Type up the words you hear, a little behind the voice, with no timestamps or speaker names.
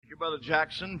Brother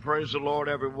Jackson. Praise the Lord,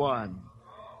 everyone.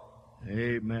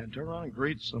 Amen. Turn around and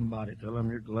greet somebody. Tell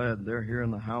them you're glad they're here in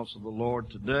the house of the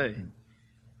Lord today.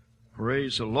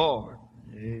 Praise the Lord.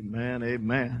 Amen,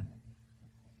 amen.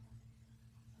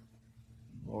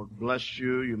 Lord bless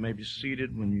you. You may be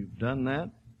seated when you've done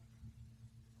that.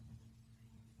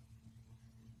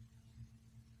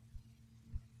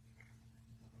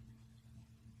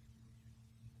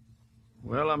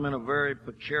 Well, I'm in a very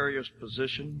precarious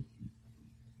position.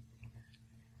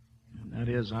 And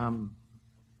that is, I'm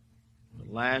the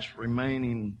last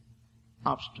remaining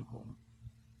obstacle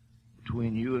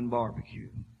between you and barbecue.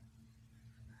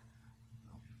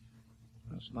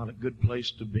 That's not a good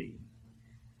place to be.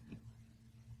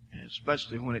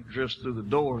 Especially when it drifts through the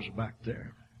doors back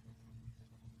there.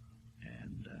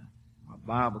 And my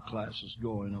Bible class is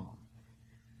going on.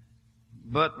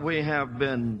 But we have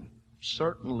been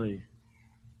certainly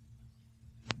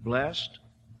blessed,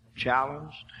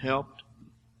 challenged, helped,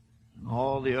 and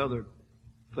all the other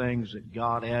things that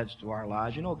God adds to our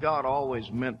lives. You know, God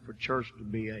always meant for church to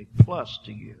be a plus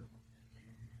to you.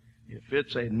 If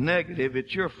it's a negative,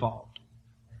 it's your fault.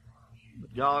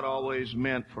 But God always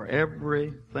meant for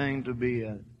everything to be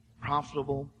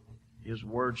profitable. His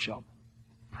word shall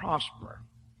prosper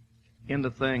in the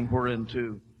thing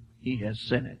whereunto He has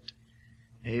sent it.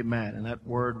 Amen. And that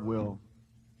word will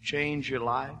change your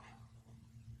life,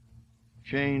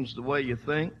 change the way you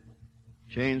think,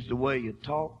 change the way you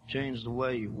talk, change the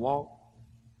way you walk.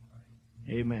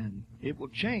 Amen. It will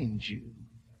change you.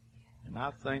 And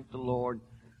I thank the Lord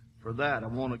for that. I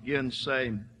want to again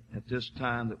say at this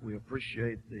time that we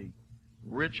appreciate the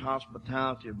rich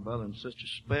hospitality of Brother and Sister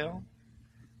Spell.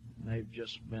 They've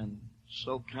just been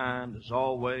so kind as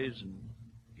always. And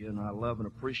again, I love and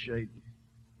appreciate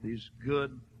these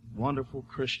good, wonderful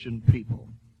Christian people.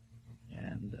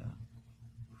 And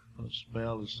Brother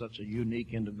Spell is such a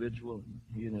unique individual, and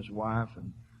he and his wife,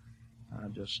 and I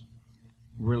just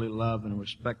really love and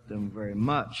respect them very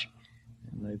much.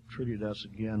 And they've treated us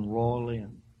again royally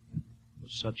and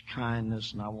with such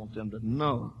kindness, and I want them to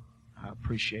know I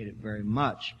appreciate it very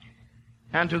much.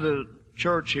 And to the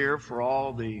church here for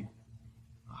all the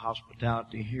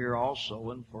hospitality here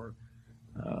also, and for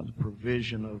the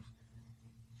provision of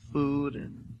food,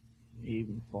 and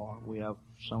even we have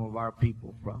some of our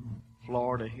people from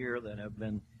Florida here that have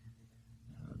been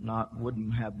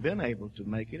wouldn't have been able to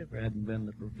make it if there hadn't been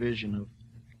the provision of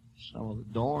some of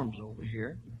the dorms over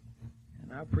here.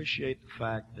 And I appreciate the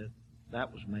fact that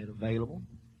that was made available.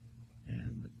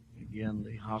 And again,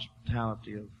 the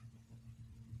hospitality of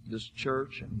this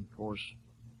church. And of course,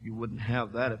 you wouldn't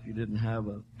have that if you didn't have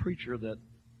a preacher that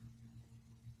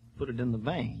put it in the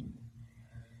vein.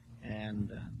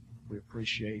 And we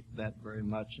appreciate that very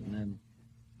much. And then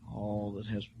all that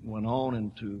has went on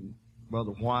into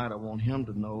Brother White, I want him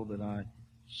to know that I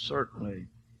certainly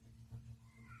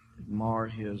admire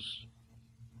his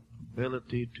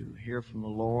ability to hear from the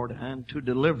Lord and to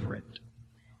deliver it,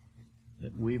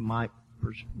 that we might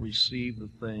receive the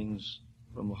things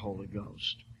from the Holy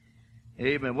Ghost.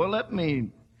 Amen. Well, let me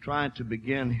try to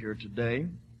begin here today.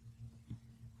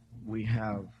 We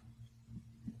have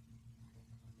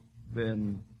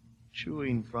been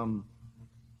chewing from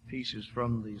pieces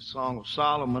from the Song of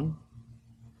Solomon,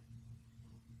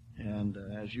 and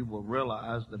as you will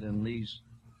realize that in these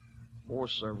 4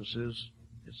 services,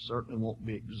 it certainly won't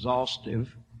be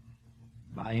exhaustive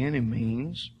by any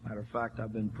means. Matter of fact,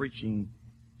 I've been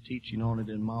teaching on it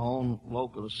in my own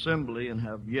local assembly and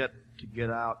have yet to get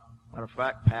out, matter of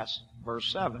fact, past verse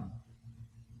 7.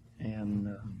 And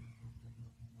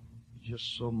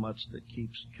just so much that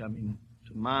keeps coming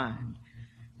to mind.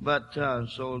 But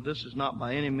so this is not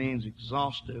by any means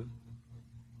exhaustive.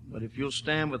 But if you'll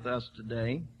stand with us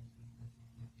today,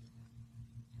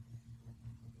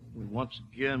 we once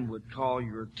again would call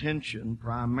your attention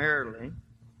primarily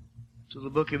to the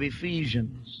book of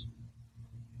Ephesians.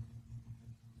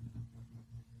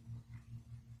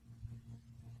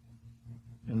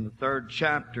 In the 3rd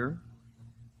chapter,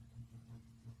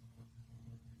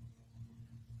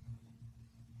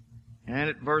 and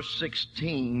at verse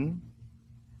 16,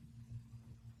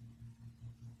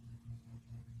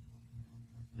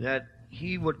 that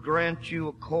He would grant you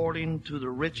according to the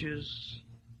riches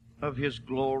of His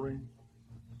glory,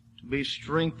 to be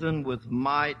strengthened with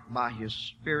might by His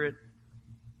Spirit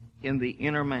in the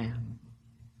inner man,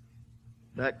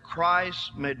 that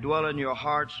Christ may dwell in your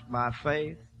hearts by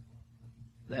faith,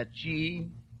 that ye,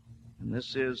 and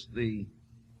this is the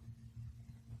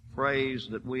phrase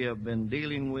that we have been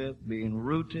dealing with, being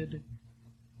rooted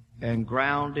and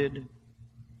grounded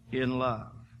in love.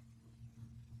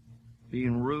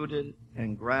 Being rooted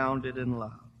and grounded in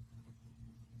love.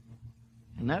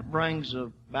 And that brings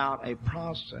about a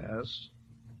process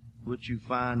which you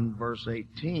find in verse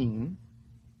 18.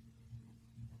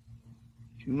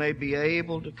 You may be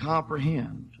able to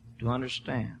comprehend, to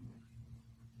understand.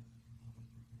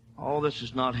 All this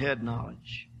is not head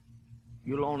knowledge.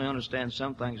 You'll only understand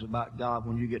some things about God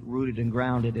when you get rooted and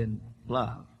grounded in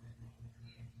love.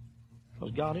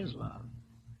 Because God is love.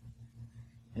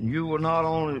 And you will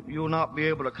not be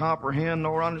able to comprehend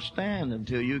nor understand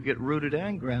until you get rooted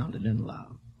and grounded in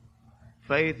love.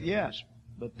 Faith, yes,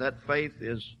 but that faith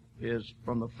is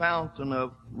from the fountain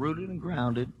of rooted and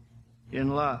grounded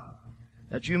in love.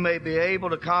 That you may be able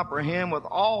to comprehend with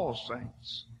all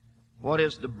saints what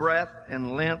is the breadth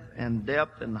and length and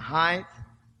depth and height,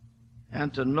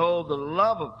 and to know the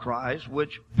love of Christ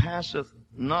which passeth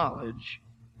knowledge,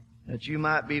 that you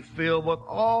might be filled with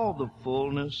all the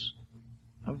fullness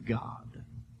of God.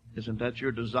 Isn't that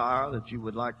your desire, that you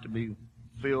would like to be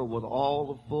filled with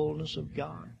all the fullness of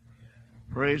God?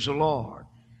 Praise the Lord.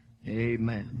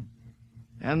 Amen.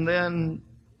 And then,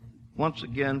 once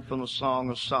again, from the Song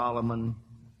of Solomon,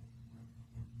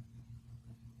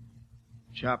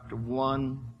 chapter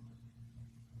 1.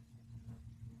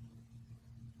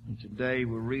 And today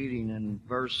we're reading in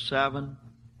verse 7.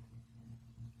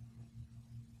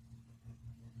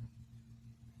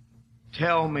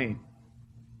 Tell me,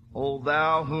 O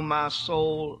thou whom my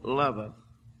soul loveth,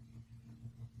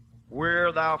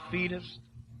 where thou feedest,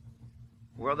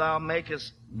 where thou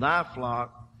makest thy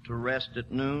flock to rest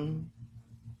at noon.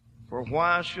 For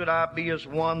why should I be as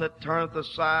one that turneth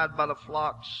aside by the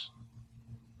flocks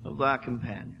of thy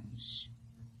companions?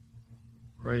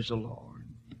 Praise the Lord.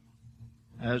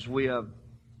 As we have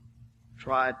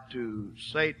tried to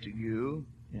say to you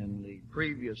in the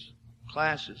previous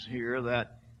classes here,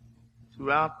 that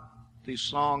throughout the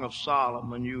Song of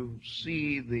Solomon you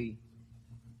see the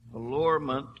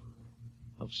allurement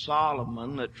of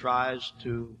Solomon that tries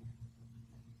to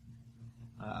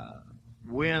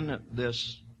win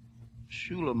this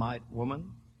Shulamite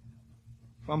woman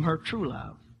from her true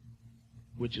love,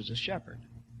 which is a shepherd,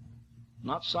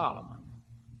 not Solomon.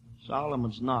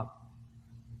 Solomon's not.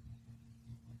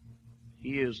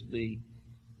 He is the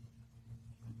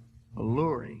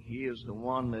alluring. He is the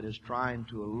one that is trying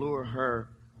to allure her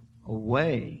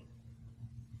away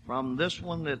from this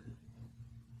one that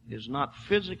is not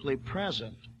physically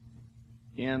present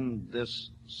in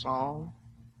this song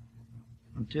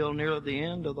until near the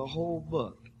end of the whole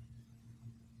book.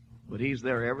 But he's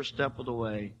there every step of the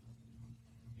way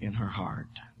in her heart.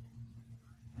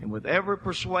 And with every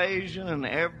persuasion and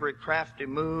every crafty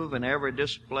move and every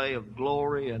display of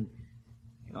glory, and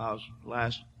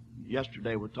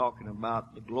yesterday we're talking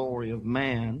about the glory of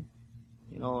man,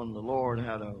 and the Lord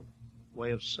had a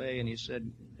way of saying, he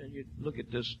said, you look at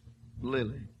this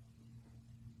lily.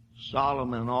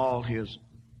 Solomon in all his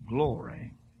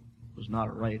glory was not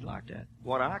arrayed like that.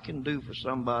 What I can do for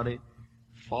somebody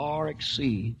far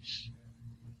exceeds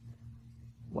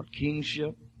what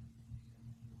kingship,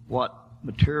 what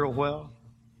material wealth,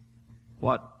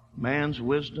 what man's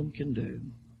wisdom can do.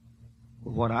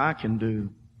 But what I can do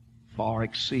far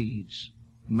exceeds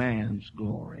man's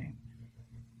glory.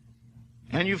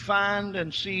 And you find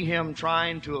and see him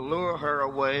trying to allure her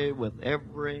away with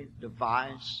every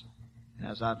device.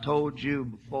 As I told you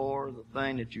before, the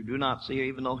thing that you do not see,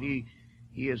 even though he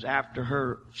is after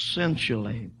her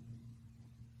sensually,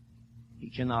 he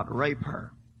cannot rape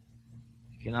her.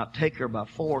 He cannot take her by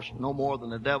force no more than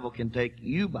the devil can take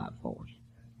you by force.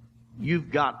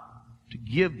 You've got to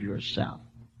give yourself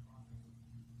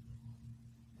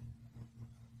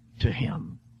to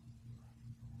him.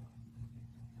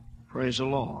 Praise the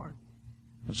Lord.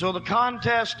 And so the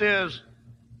contest is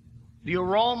the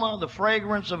aroma, the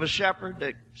fragrance of a shepherd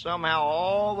that somehow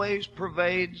always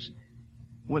pervades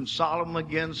when Solomon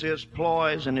begins his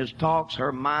ploys and his talks.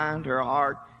 Her mind, her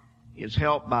heart is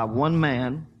helped by one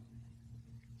man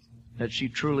that she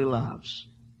truly loves.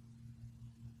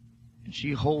 And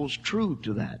she holds true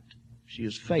to that. She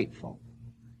is faithful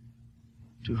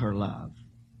to her love,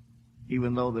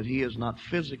 even though that he is not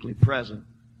physically present.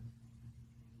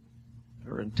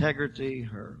 Her integrity,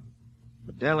 her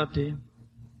fidelity,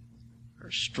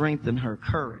 her strength, and her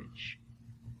courage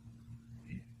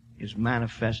is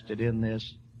manifested in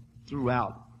this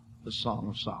throughout the Song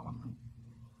of Solomon.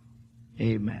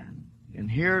 Amen. And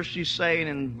here she's saying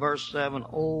in verse 7,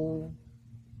 "Oh,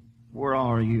 where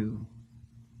are you,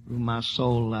 whom my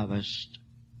soul lovest?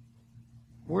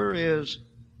 Where is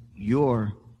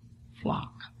your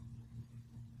flock?"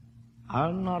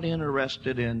 I'm not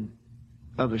interested in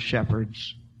other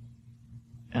shepherds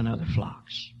and other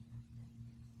flocks.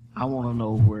 I want to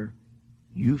know where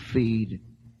you feed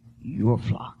your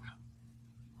flock.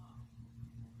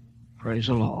 Praise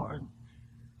the Lord.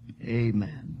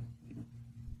 Amen.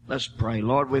 Let's pray.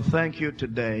 Lord, we thank you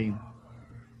today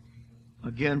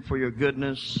again for your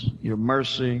goodness, your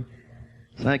mercy.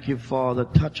 Thank you for the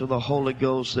touch of the Holy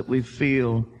Ghost that we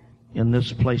feel in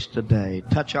this place today.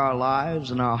 Touch our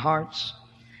lives and our hearts,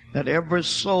 that every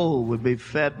soul would be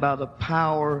fed by the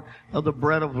power of the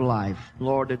bread of life.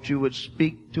 Lord, that you would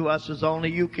speak to us as only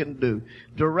you can do.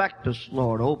 Direct us,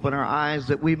 Lord. Open our eyes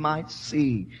that we might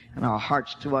see and our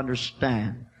hearts to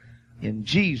understand. In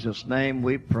Jesus' name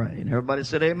we pray. And everybody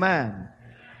said amen.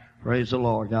 Praise the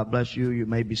Lord. God bless you. You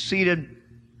may be seated.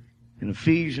 In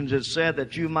Ephesians it said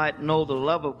that you might know the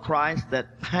love of Christ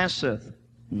that passeth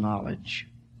knowledge.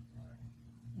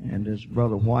 And as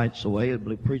Brother White so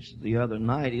ably preached the other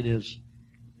night, it is,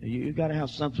 you got to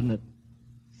have something that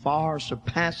far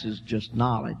surpasses just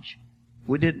knowledge.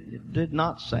 We did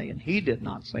not say, and he did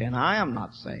not say, and I am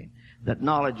not saying that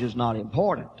knowledge is not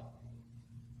important.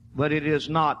 But it is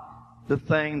not the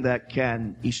thing that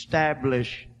can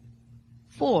establish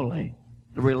fully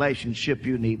the relationship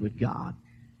you need with God.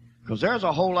 Because there's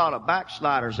a whole lot of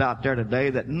backsliders out there today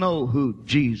that know who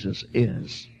Jesus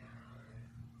is.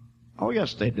 Oh,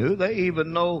 yes, they do. They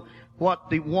even know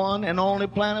what the one and only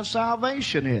plan of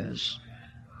salvation is.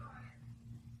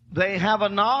 They have a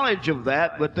knowledge of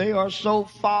that, but they are so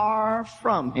far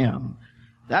from Him.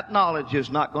 That knowledge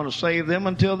is not going to save them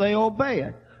until they obey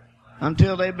it.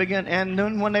 Until they begin. And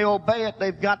then when they obey it,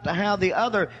 they've got to have the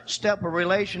other step of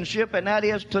relationship, and that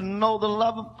is to know the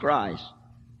love of Christ,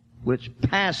 which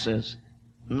passes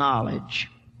knowledge.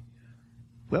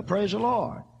 Well, praise the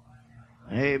Lord.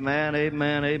 Amen,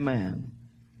 amen, amen.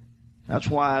 That's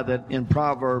why that in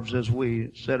Proverbs, as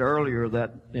we said earlier,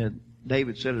 that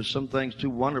David said, there's some things too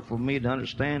wonderful for me to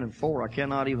understand, and for I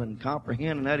cannot even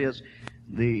comprehend, and that is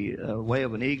the way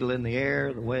of an eagle in the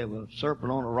air, the way of a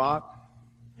serpent on a rock,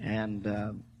 and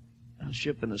a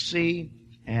ship in the sea.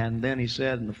 And then he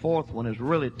said, and the fourth one is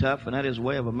really tough, and that is the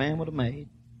way of a man with a maid.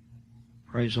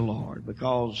 Praise the Lord,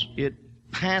 because it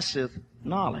passeth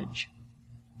knowledge,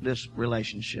 this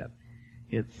relationship.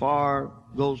 It far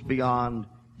goes beyond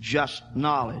just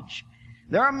knowledge.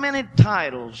 There are many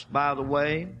titles, by the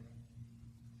way,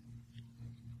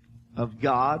 of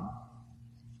God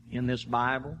in this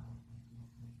Bible.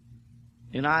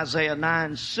 In Isaiah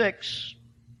 9:6,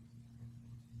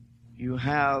 you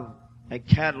have a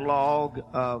catalog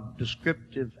of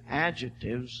descriptive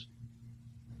adjectives,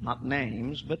 not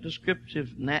names, but descriptive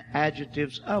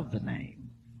adjectives of the name.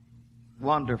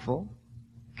 Wonderful,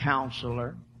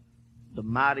 Counselor, the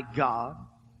mighty God,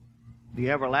 the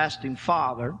everlasting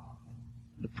Father,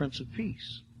 the Prince of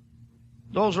Peace.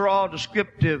 Those are all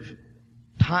descriptive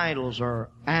titles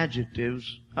or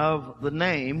adjectives of the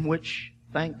name, which,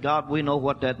 thank God, we know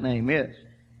what that name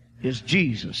is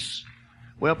Jesus.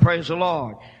 Well, praise the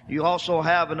Lord. You also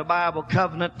have in the Bible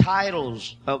covenant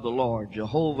titles of the Lord: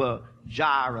 Jehovah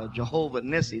Jireh, Jehovah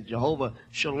Nissi, Jehovah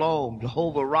Shalom,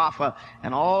 Jehovah Rapha,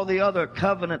 and all the other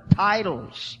covenant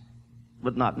titles,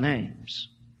 but not names.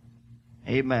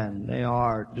 Amen. They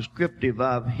are descriptive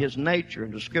of His nature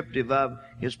and descriptive of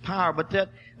His power. But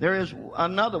there is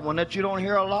another one that you don't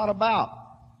hear a lot about.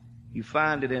 You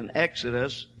find it in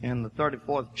Exodus in the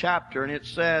 34th chapter, and it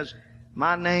says,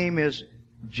 my name is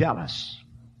jealous.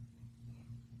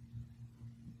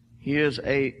 He is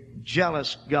a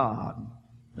jealous God.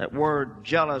 That word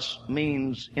jealous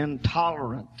means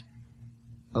intolerant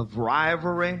of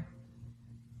rivalry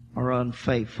or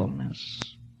unfaithfulness.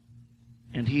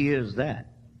 And He is that.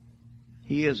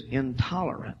 He is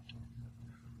intolerant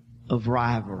of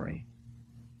rivalry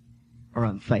or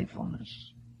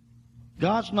unfaithfulness.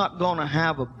 God's not going to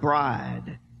have a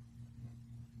bride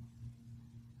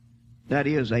that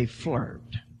is a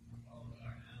flirt.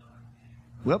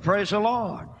 Well, praise the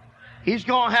Lord. He's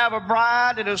going to have a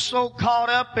bride that is so caught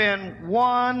up in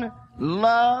one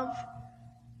love,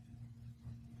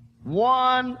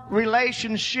 one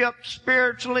relationship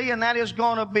spiritually, and that is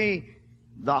going to be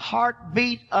the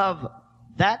heartbeat of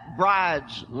that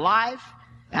bride's life,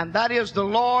 and that is the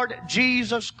Lord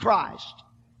Jesus Christ.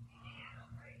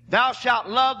 Thou shalt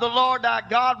love the Lord thy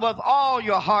God with all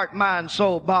your heart, mind,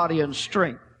 soul, body, and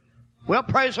strength. Well,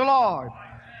 praise the Lord.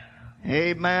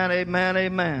 Amen, amen,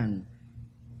 amen.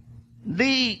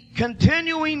 The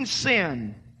continuing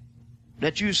sin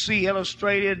that you see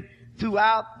illustrated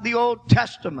throughout the Old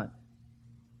Testament,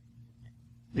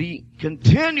 the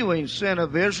continuing sin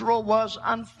of Israel was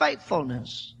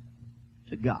unfaithfulness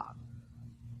to God.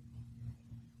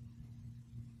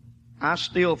 I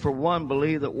still, for one,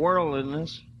 believe that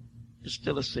worldliness is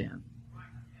still a sin.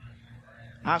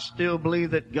 I still believe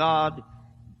that God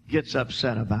gets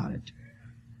upset about it.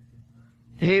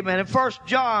 Amen. In 1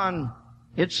 John,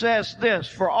 it says this,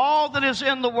 for all that is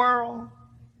in the world,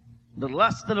 the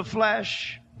lust of the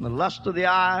flesh, the lust of the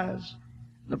eyes,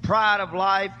 the pride of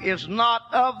life is not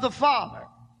of the Father,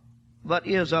 but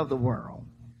is of the world.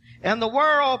 And the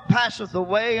world passeth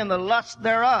away, and the lust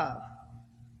thereof.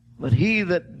 But he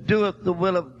that doeth the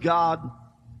will of God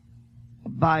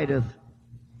abideth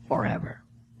forever.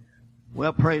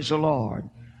 Well, praise the Lord.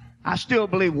 I still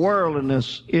believe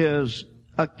worldliness is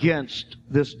against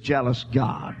this jealous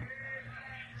God.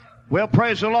 Well,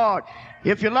 praise the Lord.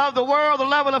 If you love the world, the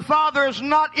love of the Father is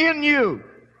not in you.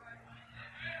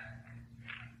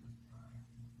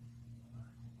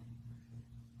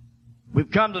 We've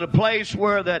come to the place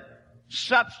where that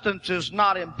substance is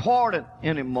not important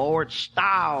anymore. It's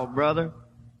style, brother.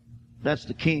 That's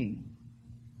the king.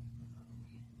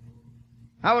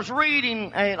 I was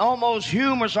reading an almost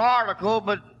humorous article,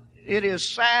 but it is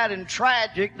sad and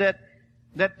tragic that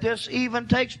this even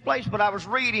takes place. But I was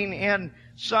reading in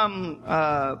some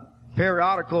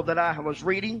periodical that I was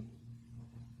reading.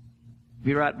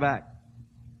 Be right back.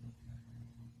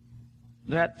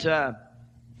 That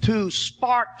to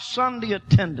spark Sunday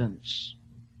attendance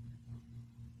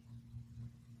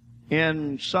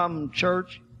in some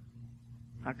church,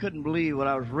 I couldn't believe what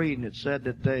I was reading. It said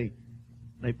that they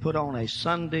put on a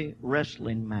Sunday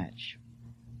wrestling match.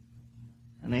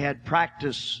 And they had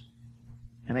practice,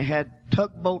 and they had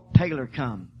Tugboat Taylor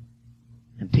come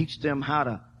and teach them how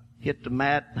to hit the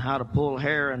mat, and how to pull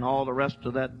hair, and all the rest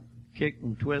of that kick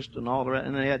and twist and all the rest.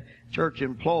 And they had church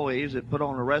employees that put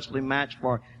on a wrestling match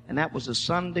for, and that was a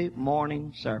Sunday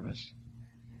morning service.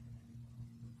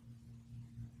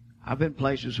 I've been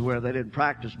places where they didn't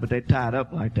practice, but they tied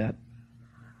up like that.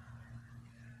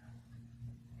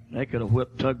 They could have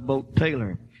whipped Tugboat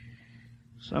Taylor.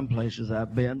 Some places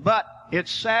I've been. But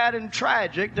it's sad and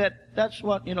tragic that's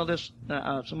what, this,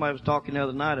 somebody was talking the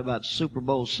other night about Super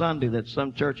Bowl Sunday, that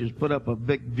some churches put up a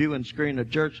big viewing screen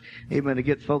of church, amen, to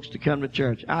get folks to come to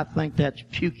church. I think that's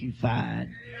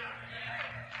pukified.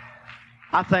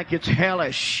 I think it's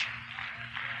hellish.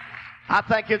 I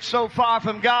think it's so far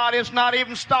from God, it's not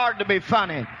even starting to be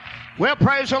funny. Well,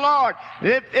 praise the Lord.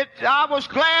 I was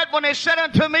glad when they said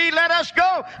unto me, let us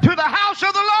go to the house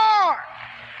of the Lord.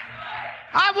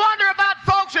 I wonder about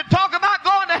folks that talk about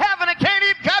going to heaven and can't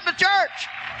even come to church.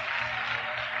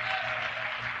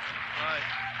 Right.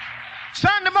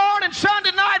 Sunday morning,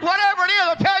 Sunday night, whatever it is,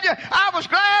 I'll tell you, I was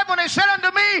glad when they said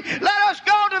unto me, let us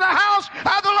go to the house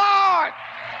of the Lord.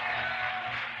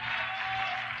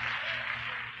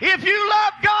 If you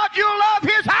love God, you'll love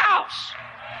His house.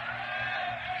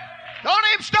 Don't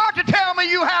even start to tell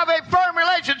me you have a firm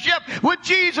relationship with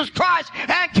Jesus Christ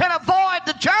and can avoid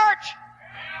the church.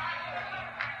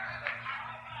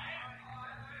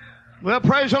 Well,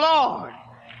 praise the Lord.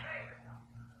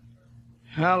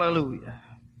 Hallelujah.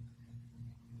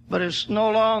 But it's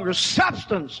no longer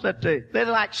substance that they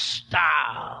like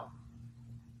style.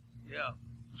 Yeah.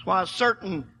 That's why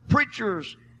certain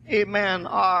preachers, amen,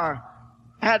 are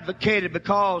advocated,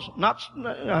 because not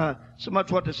so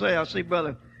much what they say. I see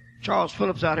Brother Charles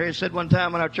Phillips out here. He said one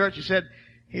time in our church, he said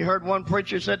he heard one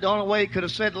preacher said the only way he could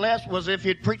have said less was if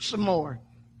he'd preached some more.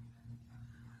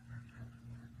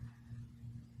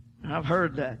 I've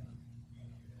heard that.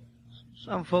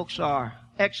 Some folks are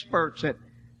experts at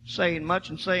saying much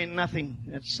and saying nothing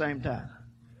at the same time.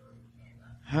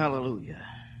 Hallelujah.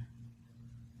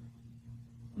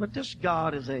 But this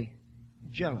God is a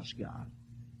jealous God.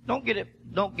 Don't get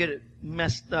it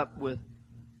messed up with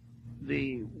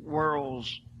the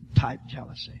world's type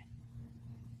jealousy.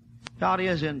 God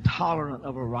is intolerant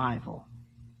of a rival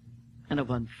and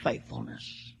of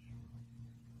unfaithfulness.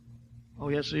 Oh,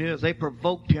 yes, He is. They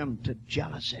provoked Him to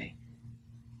jealousy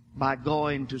by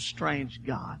going to strange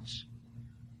gods.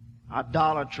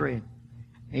 Idolatry.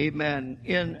 Amen.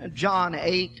 In John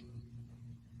 8,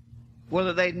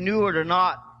 whether they knew it or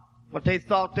not, what they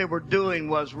thought they were doing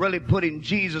was really putting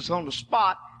Jesus on the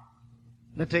spot,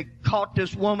 that they caught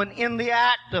this woman in the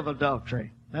act of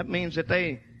adultery. That means that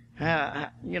they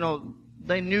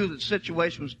knew the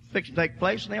situation was fixing to take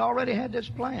place, and they already had this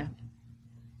planned.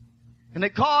 And they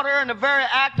caught her in the very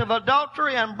act of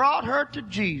adultery and brought her to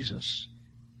Jesus.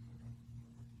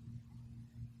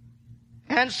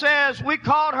 And says, we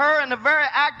caught her in the very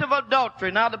act of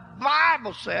adultery. Now the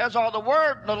Bible says, or the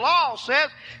Word, the law says,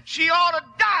 she ought to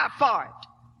die for it.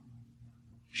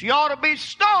 She ought to be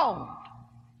stoned.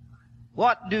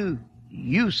 What do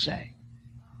you say?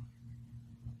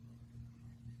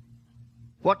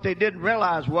 What they didn't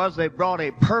realize was they brought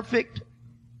a perfect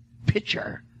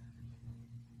picture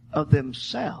of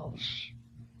themselves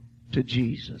to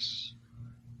Jesus.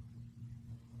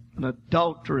 An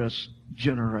adulterous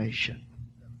generation.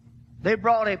 They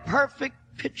brought a perfect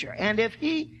picture. And if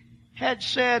he had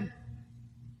said,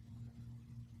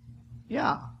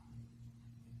 yeah,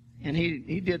 and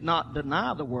he did not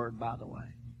deny the word, by the way.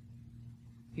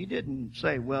 He didn't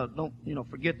say, well, don't,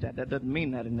 forget that. That doesn't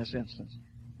mean that in this instance.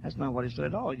 That's not what he said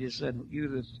at all. He just said, you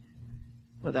that's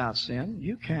without sin,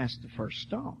 you cast the first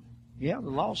stone. Yeah, the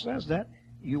law says that.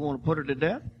 You want to put her to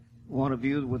death? One of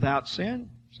you without sin,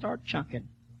 start chunking.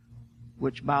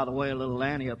 Which, by the way, a little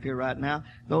Lanny up here right now,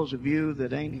 those of you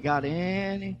that ain't got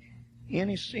any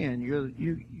sin,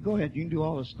 you go ahead. You can do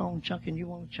all the stone chunking you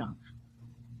want to chunk.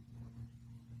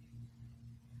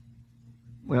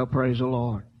 Well, praise the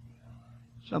Lord.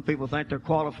 Some people think they're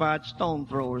qualified stone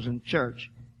throwers in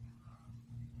church.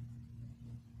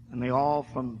 And they all,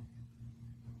 from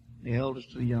the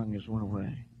eldest to the youngest, went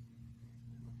away.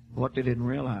 What they didn't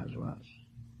realize was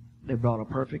they brought a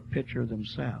perfect picture of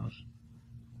themselves.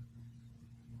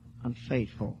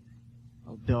 Unfaithful,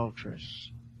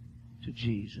 adulterous to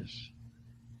Jesus.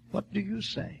 What do you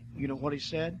say? You know what he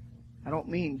said? I don't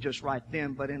mean just right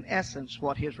then, but in essence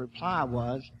what his reply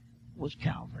was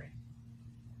Calvary.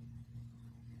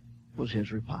 Was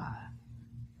his reply.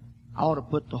 I ought to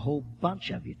put the whole bunch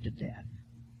of you to death.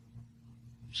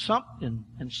 Something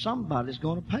and somebody's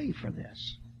going to pay for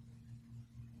this.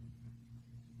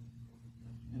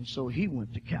 And so he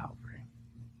went to Calvary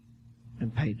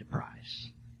and paid the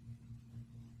price.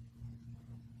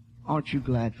 Aren't you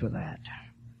glad for that?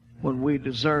 When we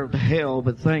deserved hell,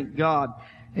 but thank God,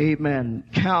 amen,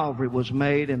 Calvary was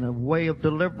made and a way of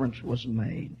deliverance was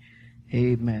made.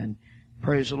 Amen.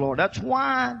 Praise the Lord. That's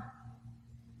why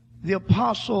the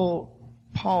Apostle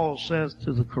Paul says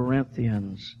to the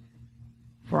Corinthians,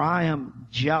 for I am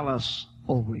jealous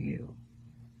over you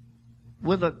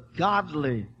with a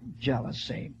godly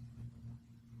jealousy,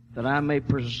 that I may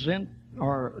present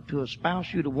or to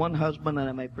espouse you to one husband, and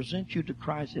I may present you to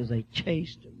Christ as a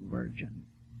chaste virgin.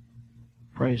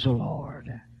 Praise the Lord.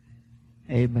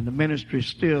 Amen. The ministry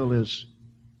still is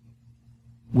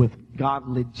with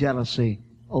godly jealousy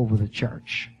over the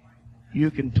church. You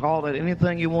can call that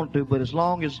anything you want to, but as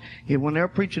long as when they're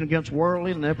preaching against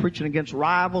worldly and they're preaching against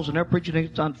rivals and they're preaching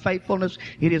against unfaithfulness,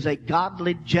 it is a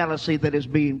godly jealousy that is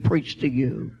being preached to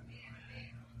you.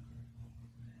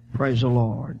 Praise the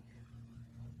Lord.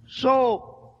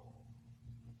 So,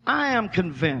 I am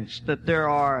convinced that there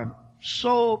are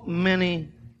so many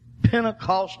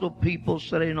Pentecostal people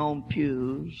sitting on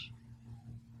pews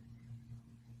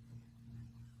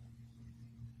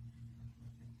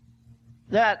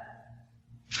that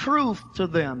truth to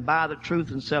them, buy the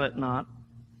truth and sell it not,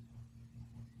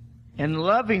 and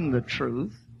loving the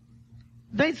truth,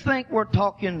 they think we're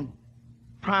talking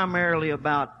primarily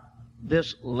about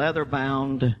this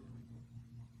leather-bound,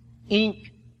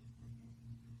 ink-marked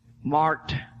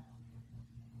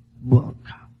book.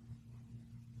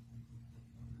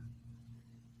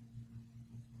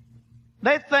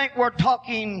 They think we're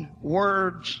talking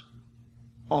words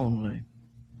only.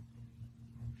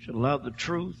 Should love the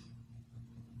truth.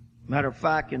 Matter of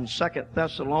fact, in 2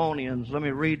 Thessalonians, let me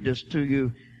read this to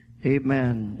you.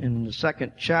 Amen. In the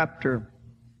 2nd chapter,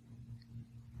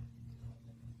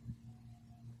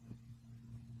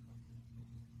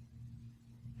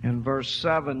 in verse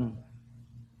 7,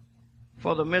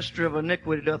 for the mystery of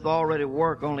iniquity doth already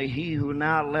work, only he who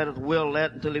now letteth will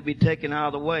let until he be taken out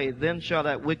of the way. Then shall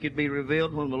that wicked be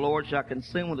revealed, whom the Lord shall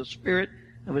consume with the spirit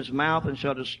of his mouth, and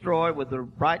shall destroy with the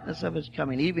brightness of his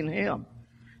coming, even him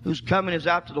whose coming is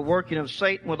after the working of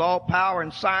Satan with all power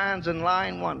and signs and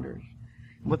lying wonders,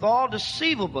 with all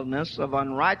deceivableness of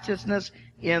unrighteousness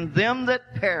in them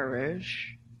that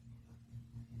perish.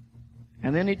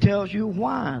 And then he tells you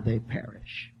why they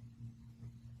perish.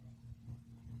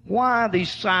 Why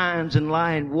these signs and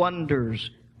lying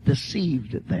wonders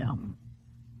deceived them.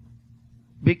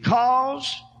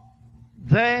 Because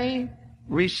they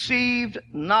received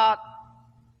not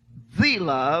the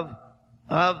love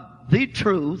of the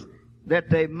truth, that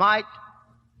they might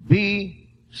be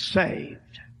saved.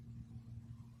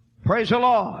 Praise the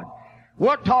Lord.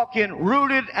 We're talking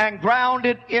rooted and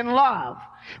grounded in love.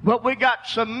 But we got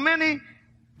so many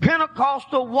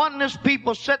Pentecostal oneness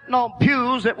people sitting on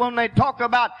pews that when they talk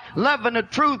about loving the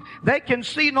truth, they can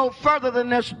see no further than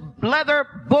this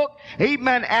leather book,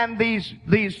 amen, and these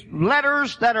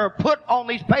letters that are put on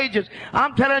these pages.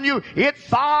 I'm telling you, it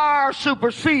far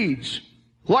supersedes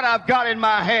what I've got in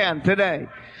my hand today.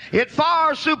 It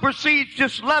far supersedes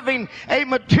just loving a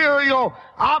material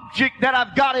object that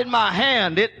I've got in my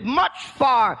hand. It much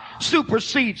far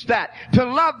supersedes that. To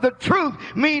love the truth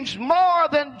means more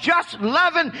than just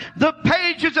loving the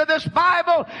pages of this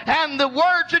Bible and the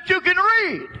words that you can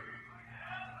read.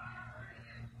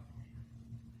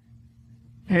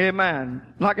 Amen.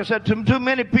 Like I said, too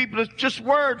many people, it's just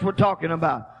words we're talking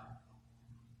about.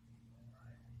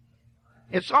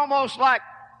 It's almost like,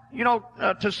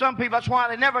 to some people, that's why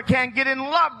they never can get in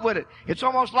love with it. It's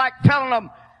almost like telling them,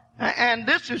 and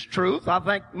this is truth. I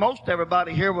think most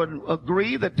everybody here would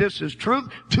agree that this is truth.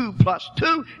 2 plus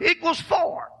 2 equals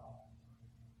 4.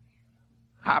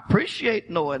 I appreciate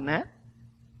knowing that.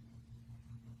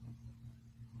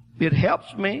 It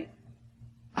helps me.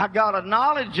 I got a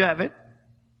knowledge of it.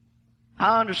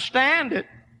 I understand it,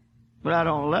 but I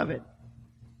don't love it.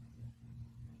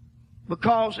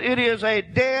 Because it is a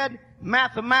dead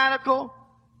mathematical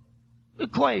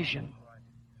equation.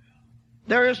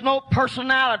 There is no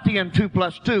personality in 2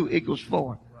 plus 2 equals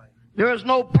 4. There is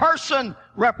no person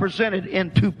represented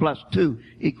in 2 plus 2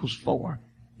 equals 4.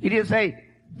 It is a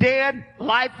dead,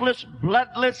 lifeless,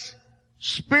 bloodless,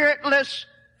 spiritless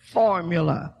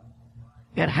formula.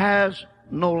 It has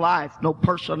no life, no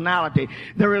personality.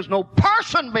 There is no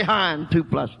person behind 2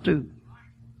 plus 2,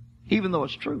 even though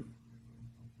it's true.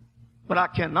 But I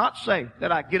cannot say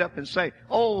that I get up and say,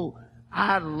 oh,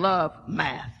 I love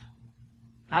math.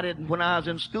 I didn't when I was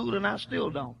in school, and I still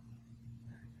don't.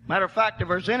 Matter of fact, if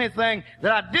there's anything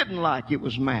that I didn't like, it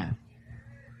was math.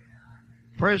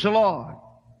 Praise the Lord.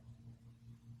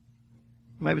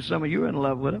 Maybe some of you are in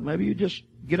love with it. Maybe you just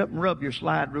get up and rub your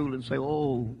slide rule and say,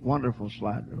 oh, wonderful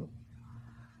slide rule.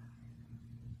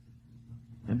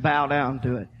 And bow down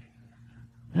to it.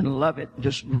 And love it.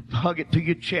 Just hug it to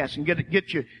your chest and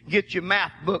get your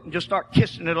math book and just start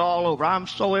kissing it all over. I'm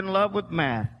so in love with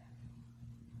math.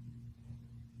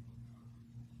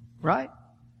 Right?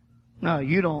 No,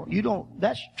 you don't.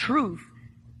 That's truth.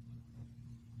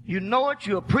 You know it.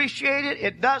 You appreciate it.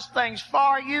 It does things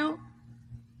for you.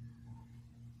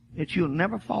 That you'll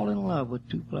never fall in love with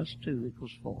 2 plus 2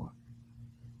 equals 4.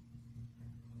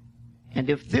 And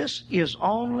if this is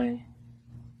only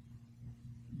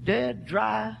dead,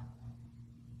 dry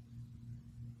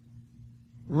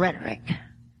rhetoric,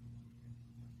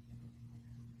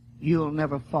 you'll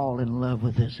never fall in love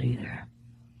with this either.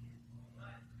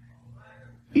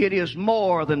 It is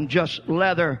more than just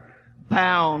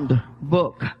leather-bound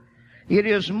book. It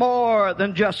is more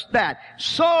than just that.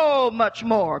 So much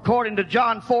more. According to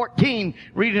John 14,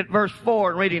 reading at verse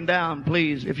 4 and reading down,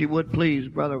 please, if you would, please,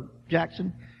 Brother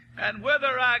Jackson. And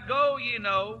whither I go, ye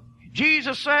know.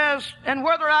 Jesus says, and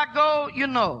whither I go, you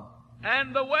know.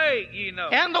 And the way, ye know.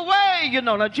 And the way, you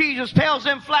know. Now, Jesus tells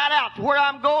them flat out, where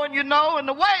I'm going, you know, and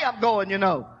the way I'm going, you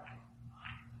know.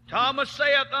 Thomas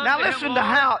saith unto now, him,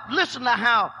 listen to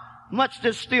how much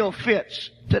this still fits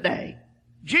today.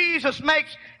 Jesus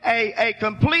makes a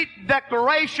complete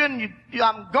declaration.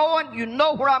 I'm going, you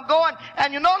know where I'm going,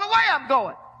 and you know the way I'm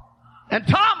going. And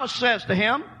Thomas says to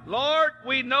him, Lord,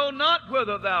 we know not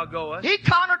whither thou goest. He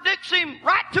contradicts him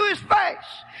right to his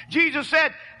face. Jesus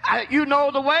said, you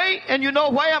know the way, and you know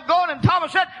where I'm going. And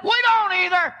Thomas said, we don't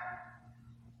either.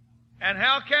 And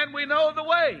how can we know the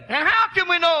way? And how can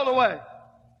we know the way?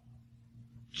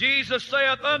 Jesus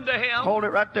saith unto him. Hold it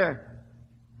right there.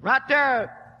 Right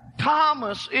there.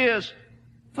 Thomas is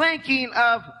thinking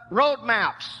of road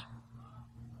maps.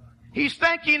 He's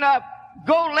thinking of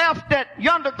go left at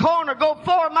yonder corner, go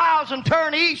 4 miles and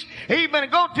turn east. Even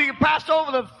go till you pass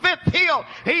over the 5th hill.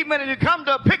 Even if you come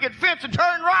to a picket fence and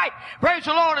turn right. Praise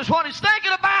the Lord is what he's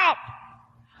thinking about.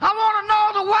 I want to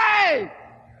know the way.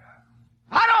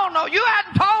 I don't know. You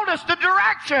hadn't told us the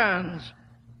directions.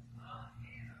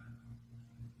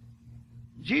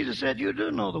 Jesus said, you do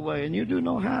know the way and you do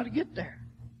know how to get there.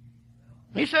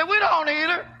 He said, we don't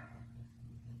either.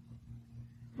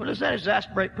 Well, does that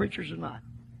exasperate preachers or not?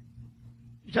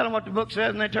 You tell them what the book says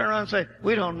and they turn around and say,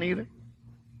 we don't either.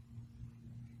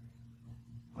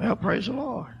 Well, praise the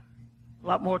Lord. A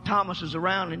lot more Thomases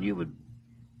around than you would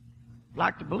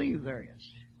like to believe there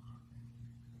is.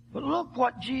 But look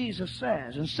what Jesus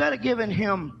says. Instead of giving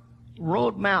him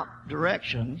road map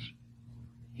directions,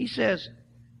 he says,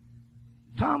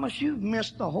 Thomas, you've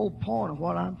missed the whole point of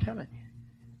what I'm telling you.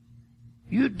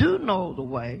 You do know the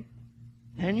way,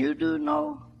 and you do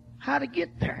know how to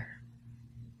get there.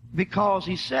 Because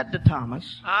he said to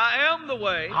Thomas, I am the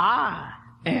way. I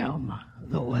am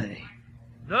the way.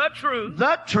 The truth.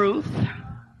 The truth.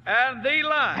 And the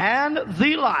life. And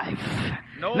the life.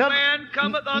 No man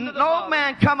cometh unto the Father. No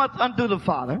man cometh unto the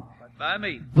Father. By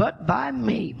me. But by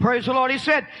me. Praise the Lord. He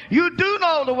said, you do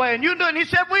know the way, and you do. And he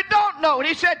said, we don't know. And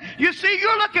he said, you see,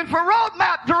 you're looking for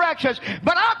roadmap directions,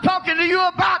 but I'm talking to you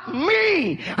about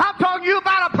me. I'm talking to you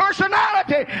about a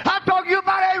personality. I'm talking to you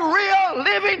about a real,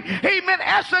 living, amen,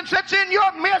 essence that's in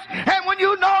your midst. And when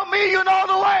you know me, you know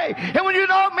the way. And when you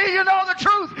know me, you know the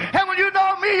truth. And when you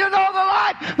know me, you know the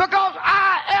life. Because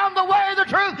I am the way, the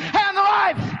truth,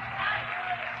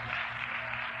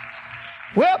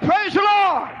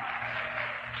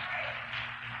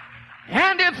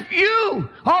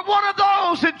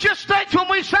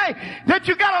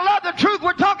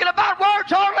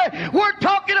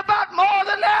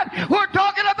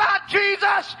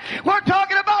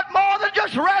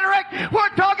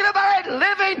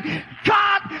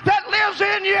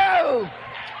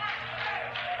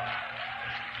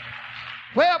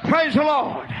 Well, praise the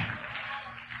Lord.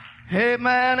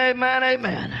 Amen, amen,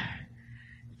 amen.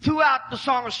 Throughout the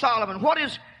Song of Solomon, what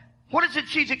is it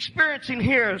she's experiencing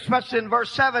here, especially in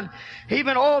verse 7?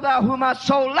 Even, O thou whom my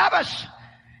soul lovest.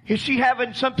 Is she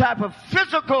having some type of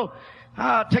physical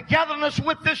togetherness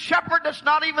with this shepherd that's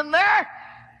not even there?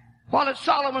 While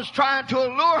Solomon's trying to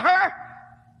allure her?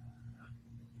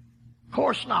 Of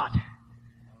course not.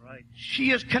 All right.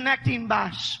 She is connecting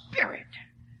by spirit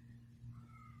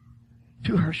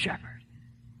to her shepherd.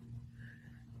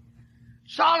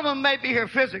 Solomon may be here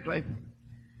physically,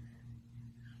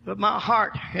 but my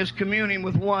heart is communing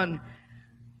with one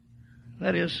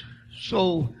that is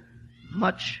so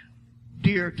much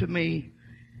dear to me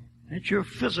that your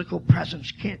physical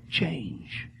presence can't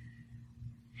change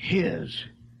his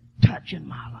touch in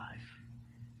my life.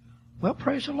 Well,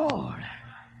 praise the Lord.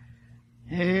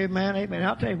 Amen, amen.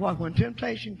 I'll tell you what, when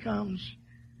temptation comes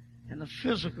and the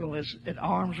physical is at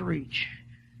arm's reach,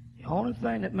 the only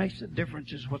thing that makes the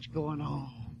difference is what's going on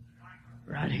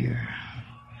right here.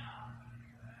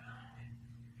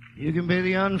 You can be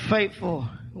the unfaithful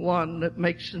one that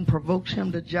makes and provokes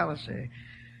him to jealousy.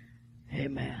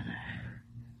 Amen.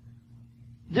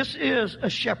 This is a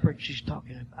shepherd she's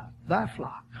talking about. Thy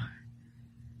flock.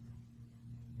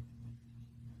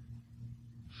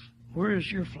 Where is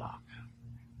your flock?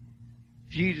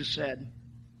 Jesus said,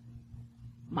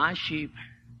 my sheep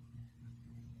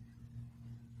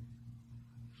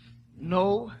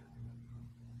know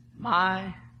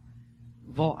my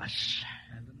voice.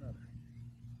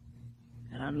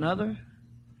 And another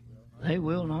they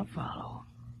will not follow.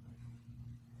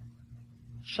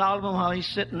 Solomon, while he's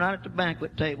sitting right at the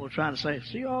banquet table trying to say,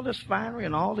 see all this finery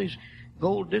and all these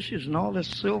gold dishes and all this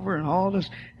silver and all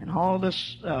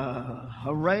this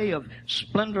array of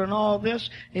splendor and all this.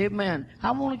 Amen.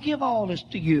 I want to give all this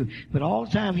to you. But all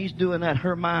the time he's doing that,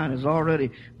 her mind is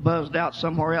already buzzed out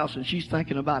somewhere else and she's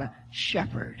thinking about a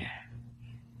shepherd.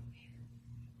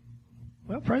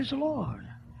 Well, praise the Lord.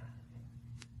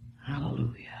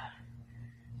 Hallelujah.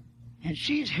 And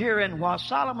she's hearing, while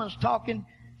Solomon's talking,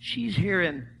 she's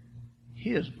hearing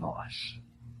his voice.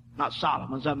 Not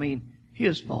Solomon's, I mean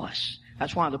his voice.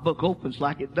 That's why the book opens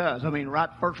like it does. I mean, right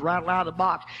out of the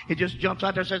box, it just jumps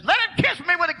out there and says, let him kiss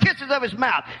me with the kisses of his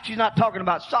mouth. She's not talking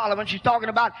about Solomon. She's talking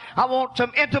about, I want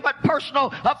some intimate,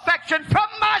 personal affection from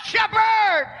my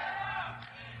shepherd.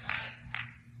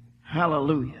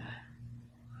 Hallelujah.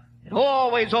 It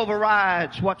always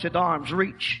overrides what's at arm's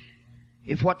reach.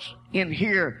 If what's in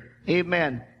here,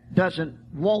 amen, doesn't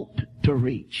want to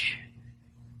reach.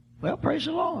 Well, praise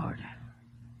the Lord.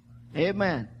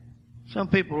 Amen. Some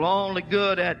people are only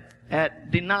good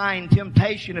at denying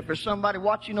temptation if there's somebody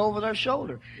watching over their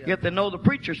shoulder. Yeah. Yet they know the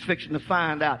preacher's fixing to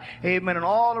find out. Amen. And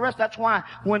all the rest. That's why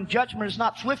when judgment is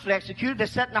not swiftly executed, they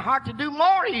set in the heart to do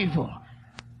more evil.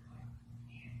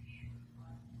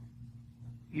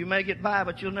 You may get by,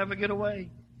 but you'll never get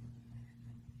away.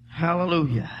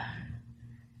 Hallelujah.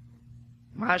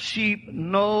 My sheep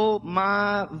know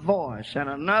my voice, and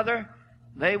another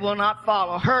they will not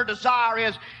follow. Her desire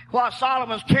is, while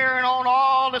Solomon's carrying on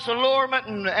all this allurement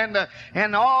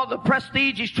and all the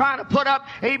prestige he's trying to put up,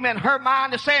 amen, her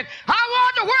mind is saying,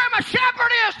 I wonder where my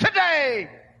shepherd is today.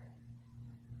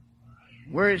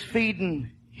 Where he's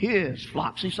feeding his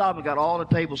flock. See, Solomon got all the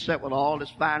tables set with all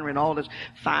this finery and all this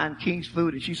fine king's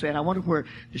food, and she's saying, I wonder where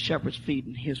the shepherd's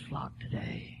feeding his flock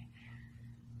today.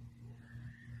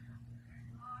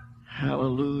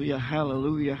 Hallelujah,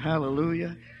 hallelujah,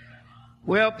 hallelujah.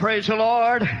 Well, praise the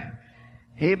Lord.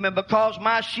 Amen. Because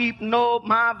my sheep know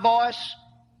my voice,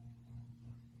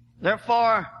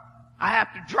 therefore I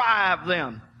have to drive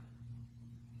them.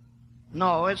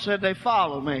 No, it said they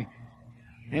follow me.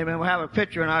 Amen. We have a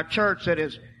picture in our church that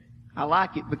is, I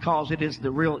like it because it is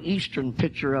the real Eastern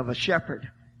picture of a shepherd,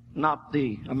 not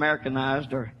the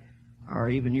Americanized or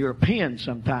even European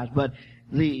sometimes, but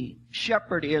the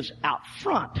shepherd is out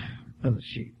front of the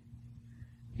sheep.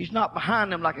 He's not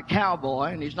behind them like a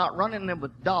cowboy, and he's not running them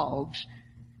with dogs.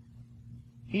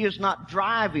 He is not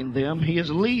driving them. He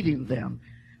is leading them.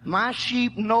 My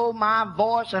sheep know my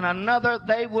voice, and another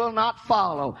they will not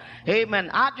follow.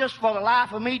 Amen. I just, for the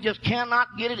life of me, just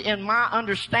cannot get it in my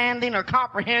understanding or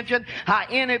comprehension how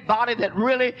anybody that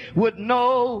really would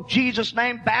know Jesus'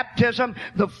 name, baptism,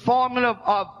 the formula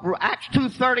of Acts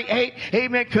 2:38,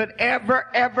 amen, could ever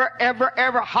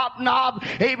hobnob,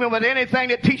 amen, with anything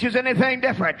that teaches anything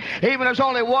different. Amen. There's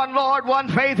only one Lord, one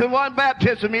faith, and one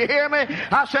baptism. You hear me?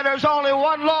 I said there's only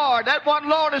one Lord. That one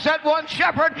Lord is that one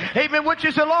shepherd, amen, which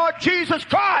is the Lord Jesus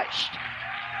Christ.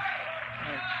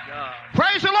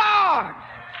 Praise the Lord.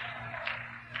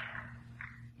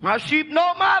 My sheep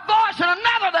know my voice, and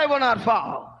another they will not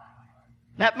follow.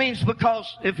 That means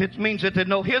because if it means that they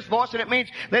know his voice, then it means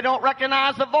they don't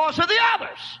recognize the voice of the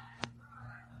others.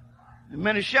 There are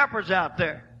many shepherds out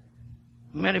there.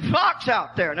 Many flocks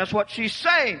out there. And that's what she's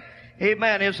saying.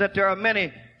 Amen. Is that there are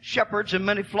many shepherds and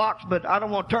many flocks, but I don't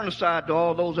want to turn aside to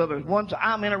all those other ones.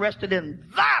 I'm interested in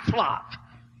thy flock.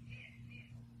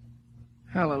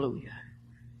 Hallelujah.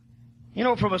 You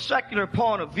know, from a secular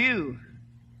point of view,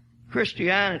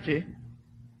 Christianity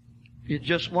is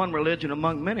just one religion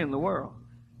among many in the world.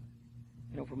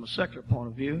 You know, from a secular point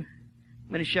of view,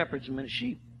 many shepherds and many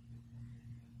sheep.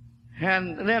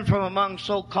 And then from among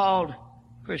so-called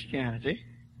Christianity,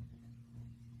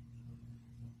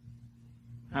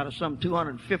 out of some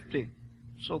 250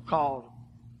 so-called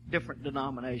different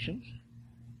denominations,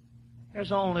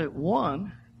 there's only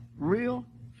one real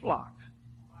flock.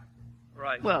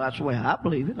 Right. Well, that's the way I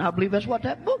believe it, and I believe that's what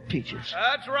that book teaches.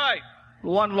 That's right.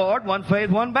 One Lord, one faith,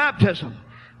 one baptism.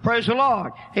 Praise the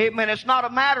Lord. Amen. It's not a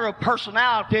matter of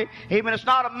personality. Amen. It's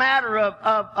not a matter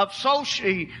of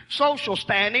social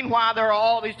standing, why there are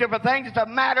all these different things. It's a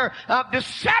matter of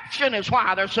deception is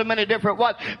why there's so many different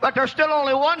ones. But there's still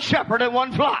only one shepherd and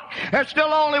one flock. There's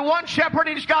still only one shepherd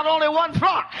and he's got only one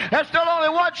flock. There's still only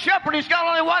one shepherd, he's got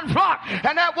only one flock.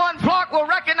 And that one flock will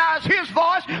recognize his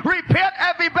voice, repent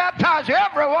and be baptized,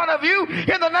 every one of you,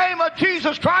 in the name of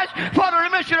Jesus Christ for the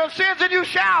remission of sins, and you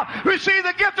shall receive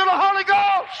the gift of the Holy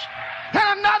Ghost.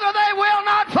 And another they will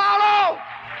not follow.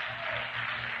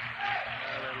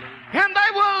 And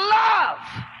they will love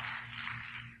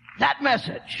that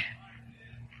message.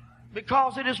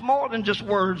 Because it is more than just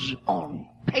words on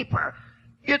paper.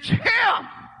 It's Him.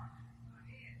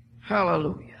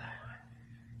 Hallelujah.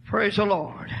 Praise the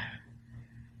Lord.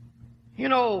 You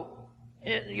know,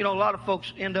 a lot of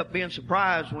folks end up being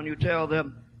surprised when you tell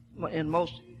them in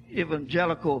most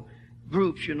evangelical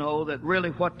groups, you know, that really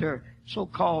what their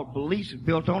so-called beliefs is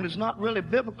built on is not really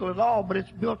biblical at all, but it's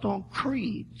built on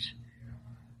creeds,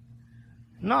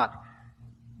 not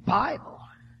Bible.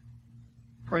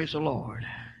 Praise the Lord.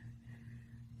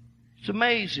 It's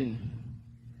amazing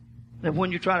that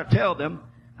when you try to tell them,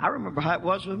 I remember how it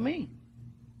was with me.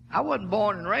 I wasn't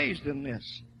born and raised in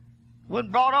this.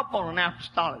 Wasn't brought up on an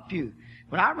apostolic pew.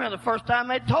 But I remember the first time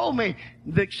they told me,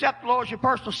 to accept the Lord as your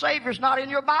personal Savior is not in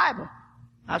your Bible.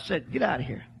 I said, get out of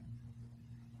here.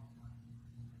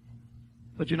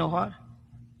 But you know what?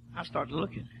 I started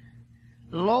looking.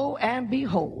 Lo and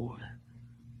behold,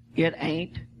 it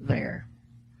ain't there.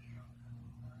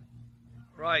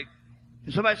 Right.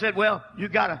 And somebody said, well, you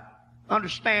got to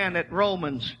understand that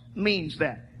Romans means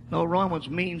that. No, Romans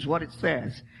means what it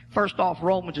says. First off,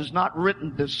 Romans is not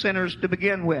written to sinners to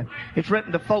begin with. It's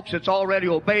written to folks that's already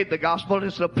obeyed the gospel.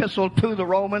 It's an epistle to the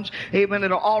Romans, amen,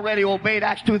 that are already obeyed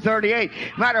Acts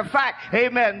 2:38. Matter of fact,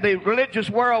 amen, the religious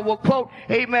world will quote,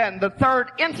 amen, the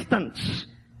third instance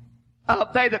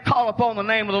of they that call upon the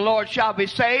name of the Lord shall be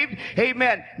saved.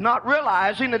 Amen. Not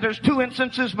realizing that there's two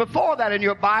instances before that in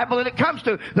your Bible that it comes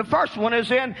to. The first one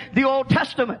is in the Old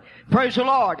Testament. Praise the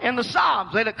Lord. In the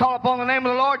Psalms, they that call upon the name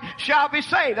of the Lord shall be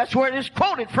saved. That's where it is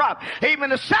quoted from. Amen.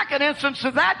 The second instance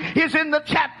of that is in the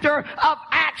chapter of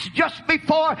Acts, just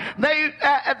before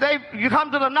you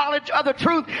come to the knowledge of the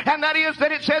truth, and that is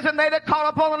that it says, and they that call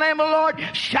upon the name of the Lord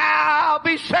shall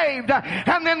be saved.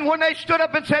 And then when they stood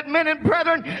up and said, men and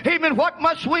brethren, amen, what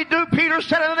must we do? Peter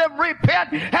said unto them,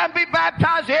 repent and be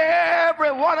baptized,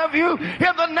 every one of you,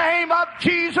 in the name of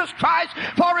Jesus Christ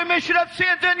for remission of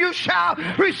sins, and you shall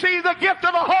receive the gift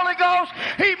of the Holy Ghost.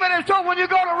 Even and so when you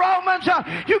go to Romans,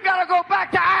 you got to go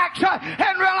back to Acts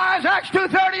and realize Acts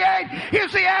 2:38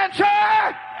 is the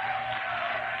answer.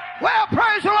 Well,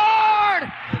 praise the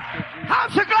Lord. I'm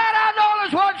so glad I know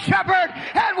there's one shepherd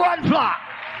and one flock.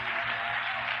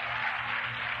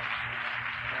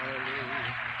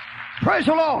 Praise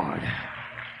the Lord.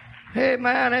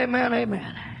 Amen, amen,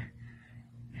 amen.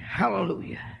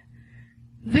 Hallelujah.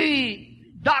 The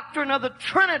doctrine of the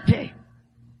Trinity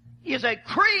is a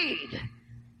creed,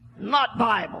 not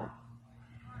Bible.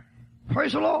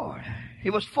 Praise the Lord. It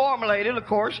was formulated, of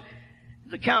course,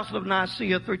 at the Council of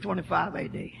Nicaea, 325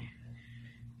 AD.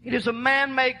 It is a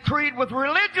man-made creed with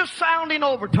religious-sounding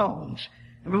overtones.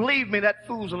 And believe me, that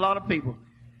fools a lot of people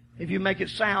if you make it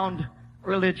sound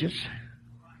religious.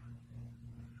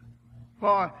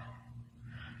 For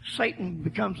Satan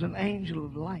becomes an angel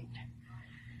of light.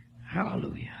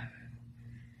 Hallelujah.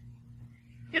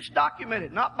 It's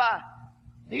documented, not by,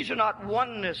 these are not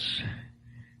oneness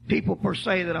people per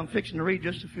se that I'm fixing to read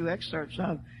just a few excerpts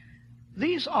of.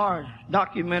 These are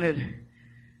documented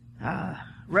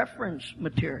reference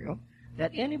material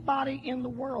that anybody in the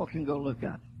world can go look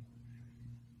up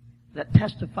that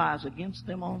testifies against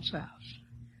them own selves.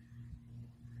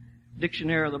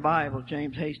 Dictionary of the Bible,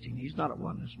 James Hastings. He's not a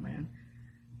oneness man.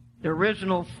 The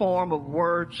original form of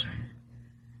words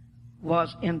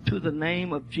was into the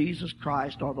name of Jesus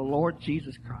Christ or the Lord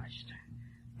Jesus Christ.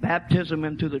 Baptism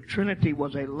into the Trinity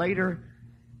was a later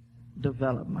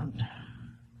development.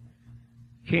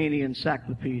 Caney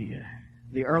Encyclopedia.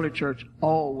 The early church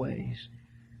always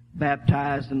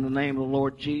baptized in the name of the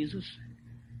Lord Jesus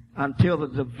until the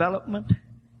development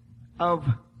of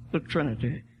the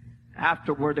Trinity.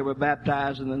 Afterward, they were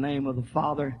baptized in the name of the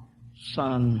Father,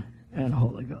 Son, and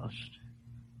Holy Ghost.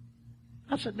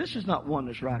 I said, this is not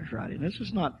oneness writers writing. This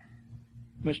is not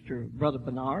Mr. Brother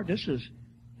Bernard. This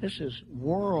is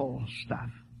world stuff.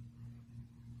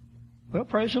 Well,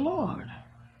 praise the Lord.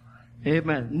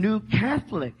 Amen. New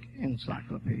Catholic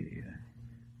Encyclopedia.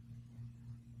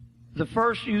 The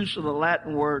first use of the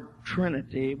Latin word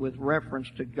Trinity with reference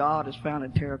to God is found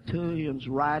in Tertullian's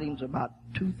writings about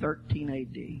 213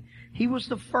 A.D. He was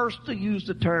the first to use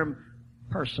the term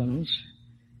persons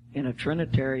in a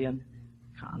Trinitarian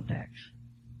context.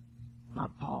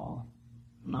 Not Paul,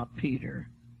 not Peter.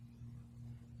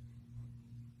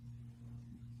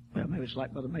 Well, maybe it's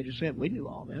like Brother Major said, we knew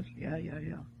all this. Yeah.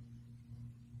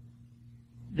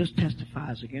 This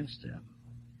testifies against them.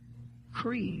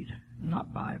 Creed,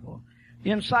 not Bible.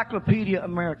 The Encyclopedia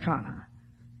Americana,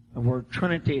 the word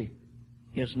Trinity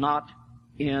is not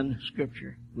in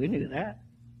Scripture. We knew that.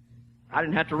 I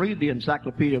didn't have to read the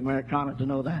Encyclopedia Americana to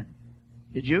know that.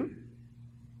 Did you?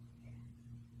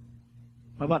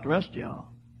 What about the rest of y'all?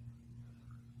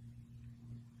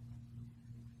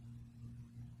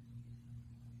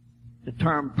 The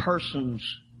term persons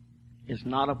is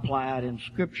not applied in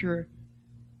Scripture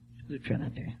to the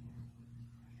Trinity.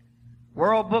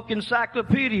 World Book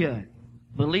Encyclopedia.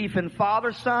 Belief in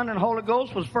Father, Son, and Holy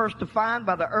Ghost was first defined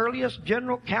by the earliest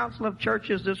General Council of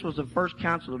Churches. This was the First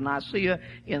Council of Nicaea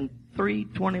in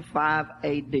 325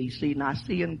 A.D. See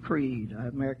Nicene Creed,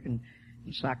 American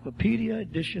Encyclopedia,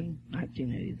 edition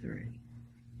 1983.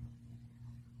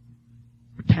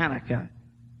 Britannica.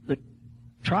 The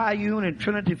triune and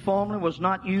Trinity formula was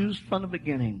not used from the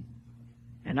beginning.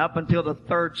 And up until the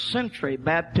 3rd century,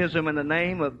 baptism in the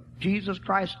name of Jesus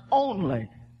Christ only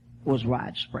was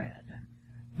widespread.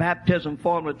 Baptism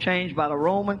formula changed by the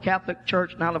Roman Catholic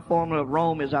Church. Now the formula of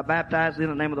Rome is I baptize in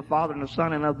the name of the Father and the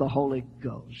Son and of the Holy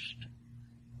Ghost.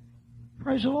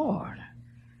 Praise the Lord.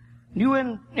 New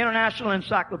International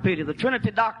Encyclopedia. The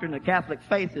Trinity doctrine of the Catholic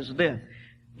faith is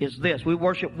this. We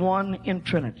worship one in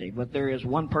Trinity, but there is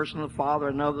one person of the Father,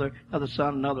 another of the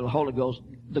Son, another of the Holy Ghost.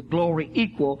 The glory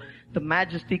equal, the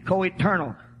majesty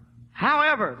co-eternal.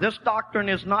 However, this doctrine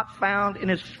is not found in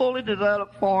its fully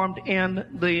developed form in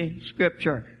the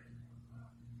Scripture.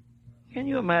 Can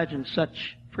you imagine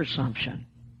such presumption?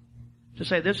 To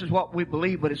say this is what we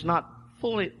believe, but it's not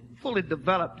fully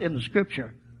developed in the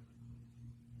Scripture.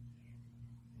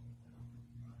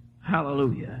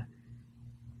 Hallelujah.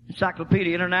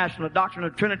 Encyclopedia International, the Doctrine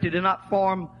of Trinity did not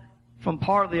form from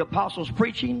part of the Apostles'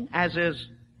 preaching,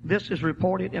 this is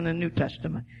reported in the New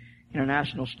Testament.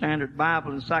 International Standard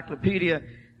Bible Encyclopedia,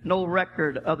 no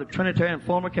record of the Trinitarian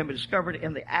formula can be discovered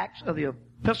in the Acts of the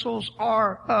Epistles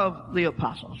or of the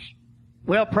Apostles.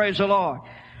 Well, praise the Lord.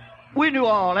 We knew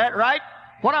all that, right?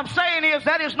 What I'm saying is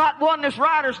that is not oneness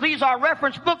writers. These are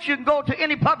reference books you can go to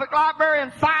any public library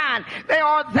and find. They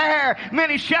are there.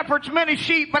 Many shepherds, many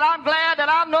sheep. But I'm glad that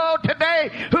I know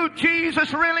today who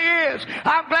Jesus really is.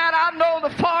 I'm glad I know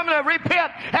the formula.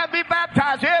 Repent and be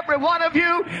baptized. Every one of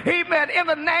you, amen, in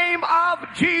the name of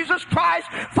Jesus Christ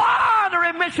for the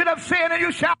remission of sin, and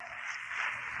you shall.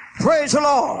 Praise the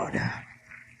Lord.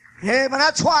 Amen.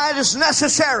 That's why it is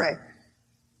necessary.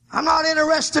 I'm not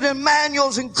interested in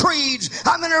manuals and creeds.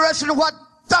 I'm interested in what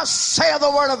thus saith the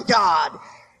Word of God.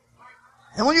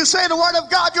 And when you say the Word of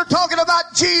God, you're talking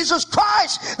about Jesus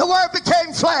Christ. The Word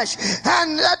became flesh.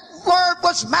 And that Word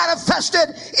was manifested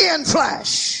in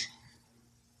flesh.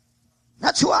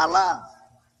 That's who I love.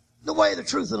 The way, the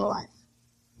truth, and the life.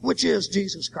 Which is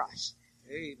Jesus Christ.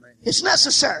 Amen. It's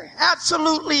necessary.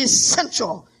 Absolutely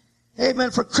essential.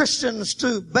 Amen. For Christians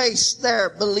to base their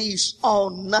beliefs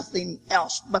on nothing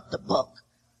else but the book.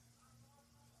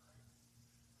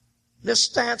 This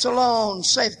stance alone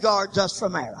safeguards us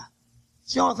from error.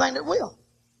 It's the only thing that will.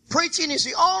 Preaching is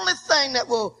the only thing that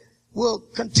will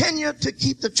continue to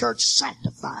keep the church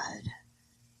sanctified.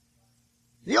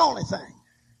 The only thing.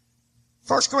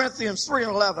 1 Corinthians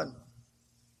 3:11.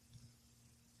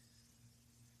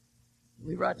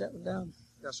 We write that one down?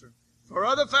 Yes, sir. For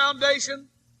other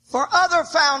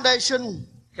foundation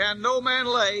can no man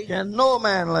lay than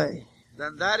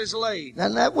that is laid.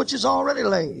 Than that which is already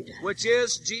laid. Which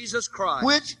is Jesus Christ.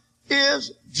 Which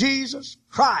is Jesus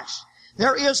Christ.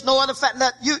 There is no other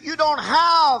that you don't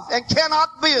have and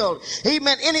cannot build,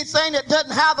 amen, anything that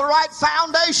doesn't have the right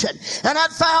foundation. And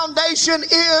that foundation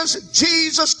is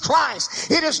Jesus Christ.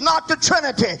 It is not the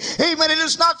Trinity. Amen. It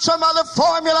is not some other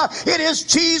formula. It is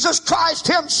Jesus Christ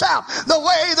himself. The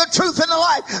way, the truth, and the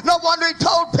life. No wonder he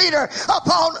told Peter,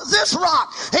 upon this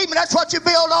rock, amen, that's what you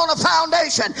build on, a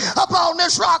foundation. Upon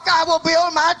this rock I will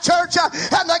build my church,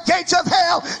 and the gates of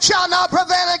hell shall not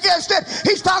prevail against it.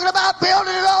 He's talking about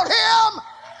building it on him.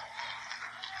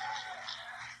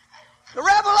 The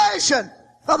revelation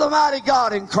of the mighty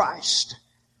God in Christ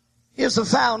is the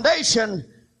foundation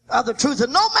of the truth,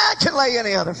 and no man can lay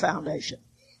any other foundation.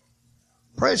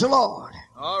 Praise the Lord.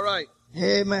 All right.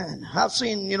 Amen. I've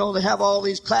seen, they have all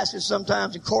these classes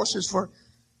sometimes and courses for,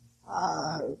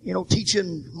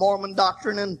 teaching Mormon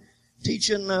doctrine and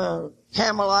teaching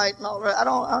Campbellite and all that.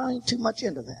 I ain't too much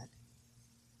into that.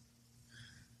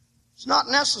 It's not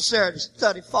necessary to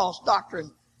study false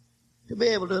doctrine to be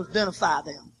able to identify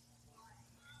them.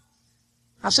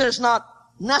 I said it's not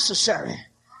necessary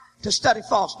to study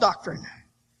false doctrine.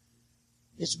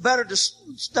 It's better to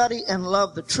study and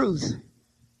love the truth.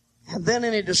 And then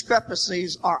any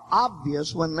discrepancies are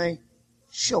obvious when they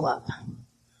show up.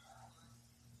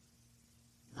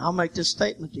 I'll make this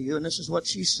statement to you, and this is what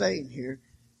she's saying here.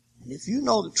 And if you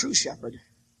know the true shepherd,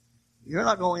 you're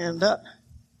not going to end up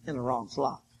in the wrong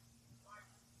flock.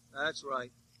 That's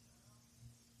right.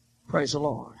 Praise the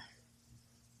Lord.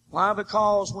 Why?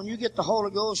 Because when you get the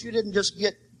Holy Ghost, you didn't just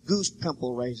get goose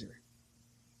pimple razor.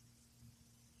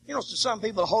 To some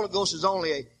people, the Holy Ghost is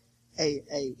only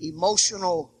a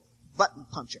emotional button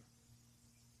puncher.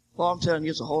 Well, I'm telling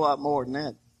you, it's a whole lot more than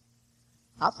that.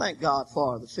 I thank God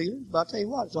for the feelings, but I'll tell you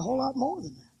what, it's a whole lot more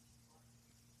than that.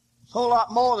 It's a whole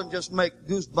lot more than just make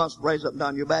goosebumps raise up and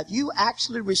down your back. You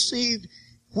actually received,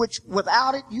 which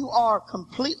without it, you are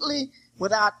completely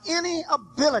without any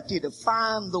ability to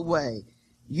find the way.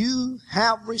 You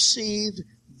have received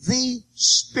the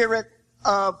Spirit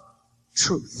of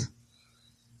truth.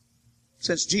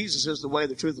 Since Jesus is the way,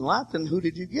 the truth, and life, then who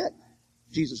did you get?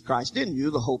 Jesus Christ, didn't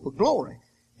you? The hope of glory.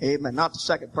 Amen. Not the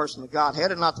second person of the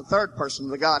Godhead and not the third person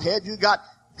of the Godhead. You got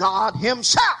God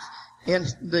himself in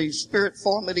the spirit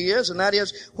form that he is, and that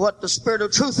is what the Spirit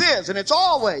of truth is. And it's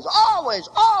always, always,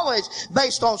 always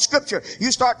based on Scripture.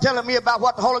 You start telling me about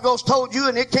what the Holy Ghost told you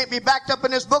and it can't be backed up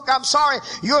in this book, I'm sorry,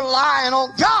 you're lying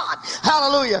on God.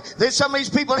 Hallelujah. There's some of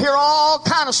these people hear all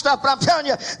kind of stuff, but I'm telling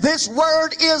you, this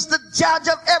Word is the judge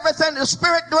of everything. The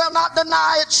Spirit will not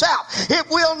deny itself. It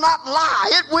will not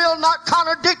lie. It will not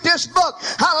contradict this book.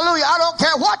 Hallelujah. I don't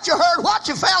care what you heard, what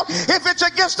you felt. If it's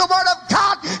against the Word of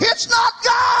God, it's not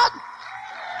God.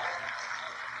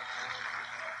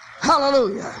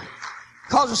 Hallelujah.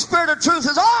 Because the Spirit of truth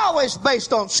is always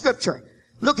based on Scripture.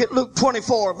 Look at Luke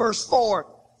 24, verse 4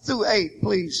 through 8,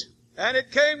 please. And it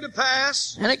came to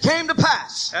pass. And it came to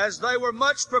pass. As they were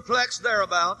much perplexed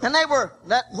thereabout. And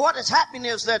what is happening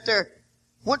is that they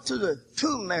went to the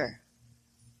tomb there.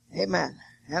 Amen.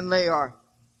 And they are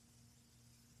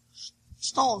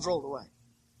stones rolled away.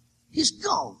 He's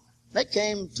gone. They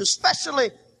came to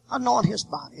specially anoint his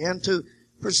body and to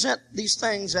present these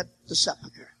things at the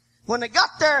sepulchre. When they got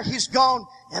there, he's gone,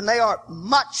 and they are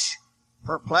much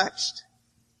perplexed.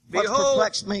 What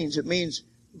perplexed means? It means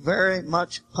very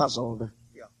much puzzled.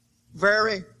 Yeah.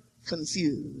 Very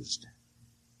confused.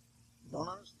 Don't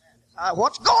understand.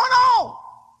 What's going on?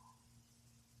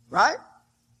 Right?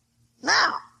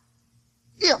 Now,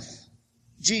 if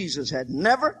Jesus had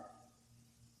never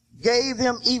gave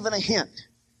them even a hint,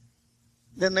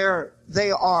 then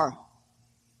they are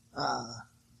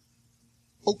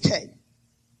okay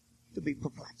to be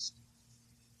perplexed.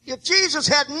 If Jesus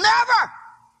had never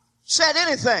said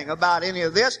anything about any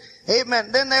of this,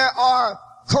 amen, then they are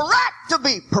correct to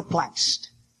be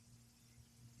perplexed.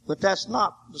 But that's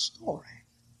not the story.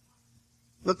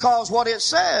 Because what it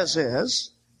says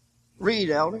is, read,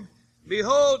 Elder.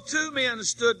 Behold, two men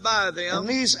stood by them. And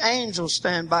these angels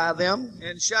stand by them.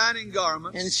 In shining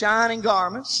garments. In shining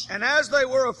garments. And as they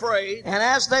were afraid. And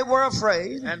as they were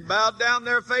afraid. And bowed down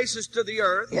their faces to the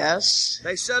earth. Yes.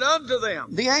 They said unto them.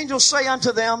 The angels say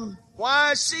unto them.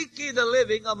 Why seek ye the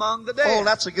living among the dead? Oh,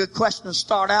 that's a good question to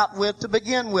start out with, to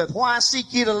begin with. Why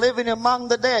seek ye the living among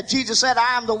the dead? Jesus said,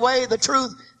 I am the way, the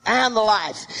truth, and the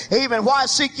life. Amen. Why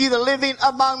seek ye the living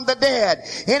among the dead?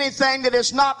 Anything that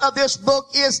is not of this book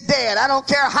is dead. I don't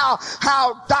care how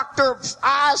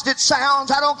doctorized it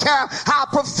sounds. I don't care how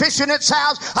proficient it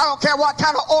sounds. I don't care what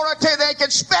kind of orator they can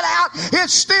spit out.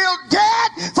 It's still dead,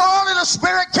 for only the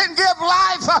Spirit can give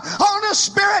life. Only the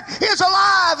Spirit is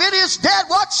alive. It is dead.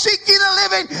 What seek ye the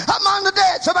living among the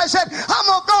dead? Somebody said, I'm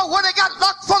going to go where they got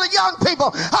luck for the young people.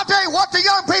 I'll tell you what the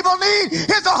young people need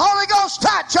is the Holy Ghost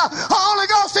touch, a Holy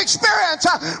Ghost experience,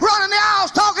 running the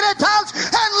aisles, talking in tongues,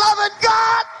 and loving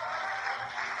God.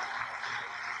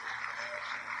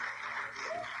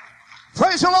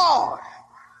 Praise the Lord.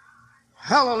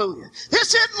 Hallelujah.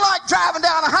 This isn't like driving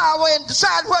down a highway and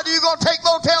deciding whether you're going to take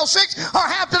Motel 6 or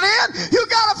Hampton Inn. You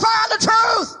got to find the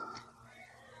truth.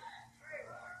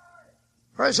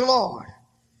 Praise the Lord.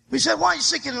 We said, why are you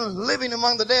seeking living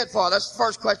among the dead for? That's the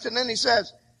first question. Then he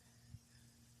says,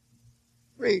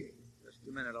 read. Just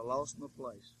a minute, I lost my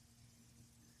place.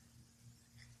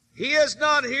 He is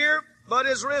not here, but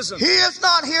is risen. He is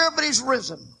not here, but he's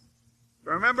risen.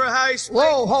 Remember how he spake?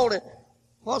 Whoa, hold it.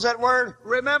 What was that word?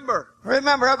 Remember.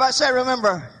 Remember. Everybody say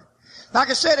remember.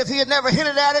 Like I said, if he had never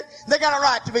hinted at it, they got a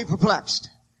right to be perplexed.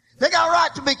 They got a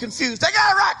right to be confused. They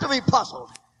got a right to be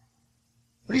puzzled.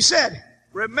 But he said,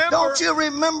 remember. Don't you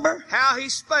remember how he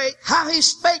spake? How he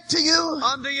spake to you?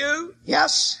 Unto you?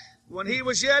 Yes. When he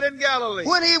was yet in Galilee.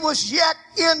 When he was yet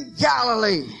in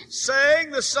Galilee.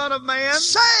 Saying the Son of Man.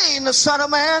 Saying the Son of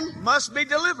Man. Must be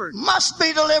delivered. Must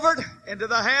be delivered. Into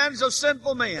the hands of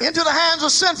sinful men. Into the hands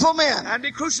of sinful men. And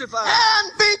be crucified.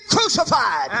 And be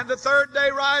crucified. And the third day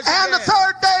rise again. And the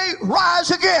third day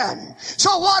rise again.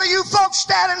 So what are you folks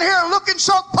standing here looking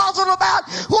so puzzled about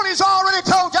when he's already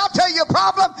told you? I'll tell you a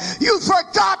problem. You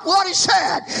forgot what he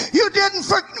said. You didn't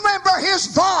remember his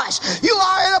voice. You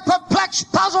are in a perplexed,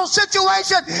 puzzled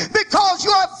situation because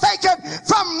you are vacant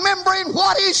from remembering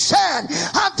what he said.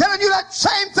 I'm telling you that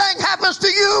same thing happens to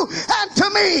you and to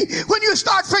me. When you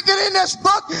start forgetting this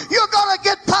book, you're going to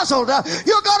get puzzled.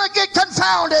 You're going to get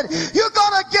confounded. You're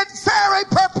going to get very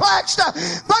perplexed.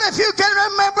 But if you can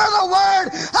remember the word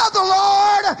of the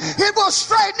Lord, it will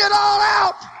straighten it all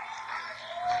out.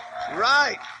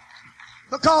 Right.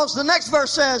 Because the next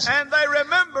verse says, and they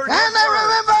remembered. And they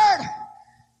remembered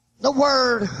the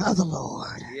word of the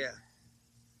Lord. Yeah.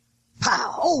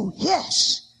 Pow. Oh,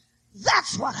 yes.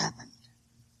 That's what happened.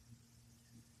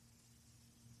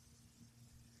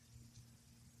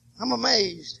 I'm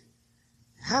amazed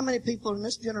how many people in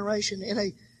this generation, in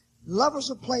a lovers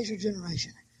of pleasure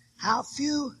generation, how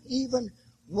few even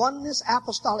oneness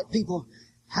apostolic people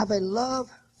have a love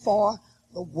for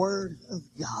the Word of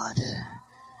God.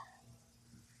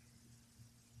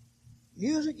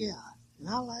 Music, yeah. And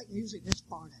I like music, that's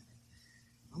part of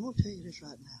it. I'm going to tell you this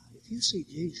right now. If you see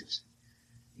Jesus,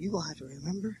 you're going to have to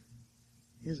remember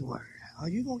His Word. Or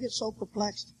you're going to get so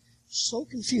perplexed, so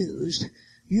confused,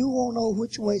 you won't know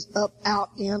which way's up, out,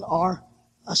 in, or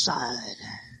aside.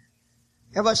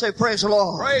 Everybody say, praise the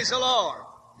Lord. Praise the Lord.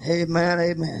 Amen,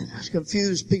 amen.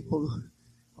 Confused people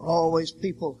are always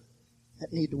people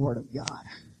that need the Word of God.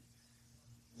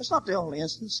 That's not the only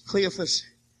instance. Cleophas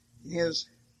and his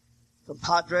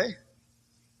compadre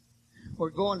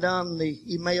were going down the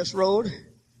Emmaus Road.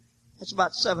 That's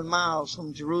about 7 miles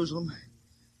from Jerusalem.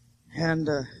 And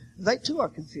they too are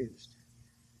confused.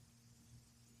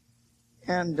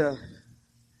 And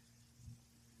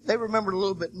they remembered a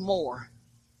little bit more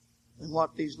than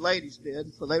what these ladies did,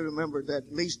 for they remembered that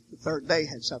at least the third day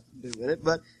had something to do with it,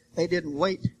 but they didn't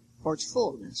wait for its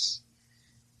fullness.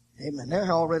 Amen.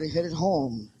 They're already headed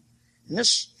home. And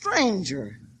this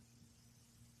stranger,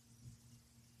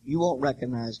 you won't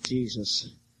recognize Jesus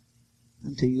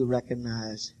until you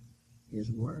recognize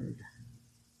His Word.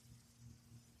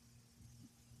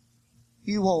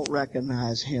 You won't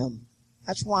recognize Him.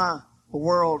 That's why the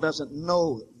world doesn't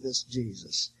know this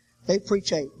Jesus. They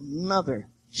preach another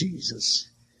Jesus.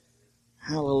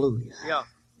 Hallelujah. Yeah,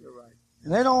 you're right.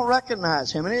 And they don't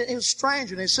recognize Him. And he was a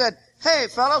stranger. And he said, hey,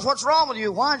 fellas, what's wrong with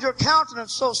you? Why is your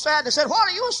countenance so sad? They said, what,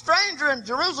 are you a stranger in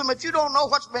Jerusalem that you don't know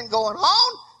what's been going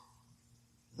on?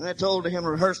 And they told him,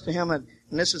 rehearsed to him, and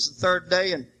this is the third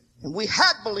day, and we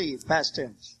had believed, past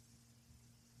tense,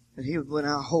 that He would win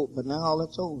our hope. But now all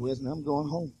that's over with, and I'm going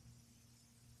home.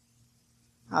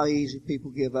 How easy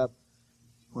people give up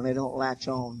when they don't latch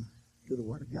on to the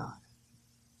Word of God.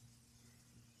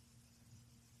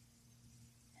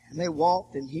 And they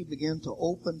walked, and He began to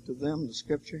open to them the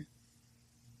Scripture.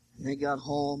 And they got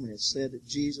home, and it said that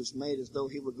Jesus made as though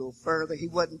He would go further. He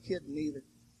wasn't kidding either.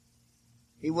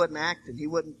 He wasn't acting. He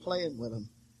wasn't playing with them.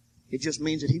 It just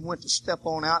means that He went to step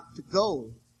on out to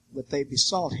go, but they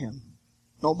besought Him.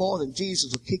 No more than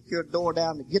Jesus will kick your door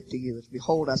down to get to you. It's,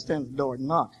 behold, I stand at the door and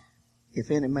knock. If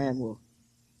any man will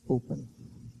open.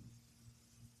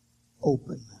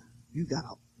 Open. You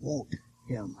gotta want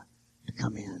Him to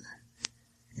come in.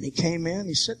 And he came in,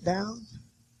 he sat down.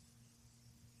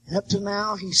 And up to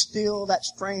now, he's still that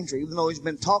stranger, even though he's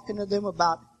been talking to them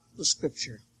about the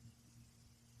Scripture.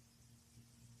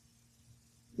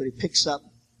 But he picks up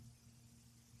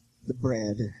the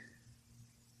bread and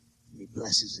he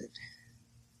blesses it.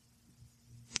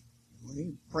 When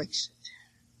he breaks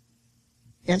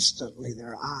it, instantly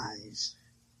their eyes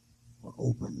were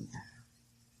opened.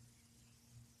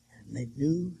 And they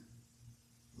knew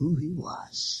who he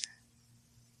was.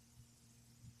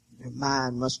 Their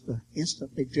mind must have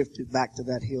instantly drifted back to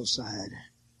that hillside,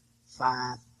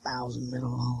 5,000 men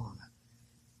along,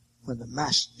 when the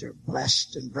Master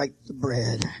blessed and brake the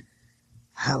bread.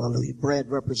 Hallelujah.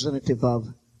 Bread representative of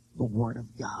the Word of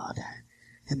God.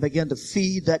 And began to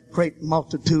feed that great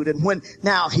multitude. And when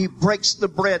now he breaks the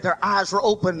bread, their eyes were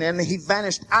open and he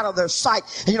vanished out of their sight.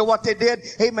 And you know what they did?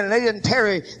 Amen. And they didn't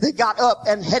tarry. They got up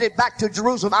and headed back to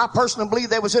Jerusalem. I personally believe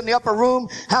they was in the upper room.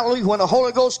 Hallelujah. When the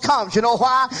Holy Ghost comes. You know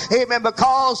why? Amen.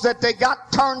 Because that they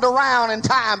got turned around in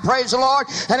time. Praise the Lord.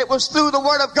 And it was through the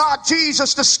Word of God.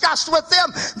 Jesus discussed with them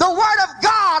the Word of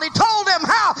God. He told them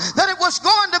how that it was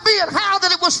going to be and how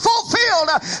that it was fulfilled.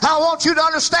 I want you to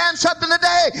understand something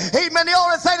today. Amen. The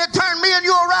only thing that turned me and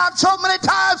you around so many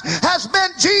times has been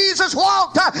Jesus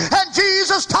walked and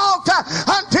Jesus talked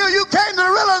until you came to the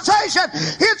realization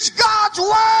it's God's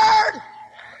Word.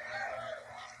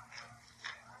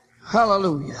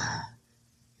 Hallelujah.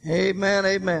 Amen,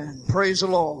 amen. Praise the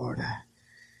Lord.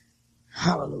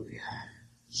 Hallelujah.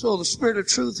 So the Spirit of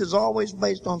truth is always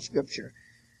based on Scripture.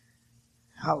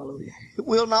 Hallelujah. It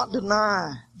will not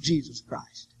deny Jesus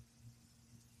Christ.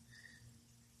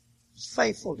 It's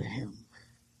faithful to Him.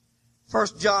 1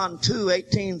 John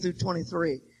 2:18 through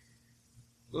 23.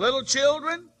 Little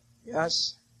children,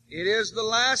 Yes, it is the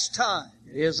last time.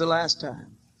 it is the last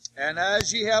time. And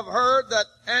as ye have heard that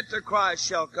Antichrist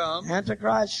shall come,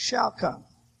 Antichrist shall come.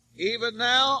 even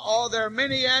now are there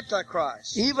many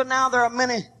Antichrists. Even now there are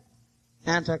many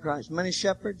Antichrists, many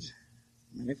shepherds,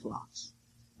 many flocks.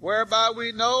 Whereby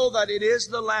we know that it is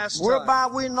the last time. Whereby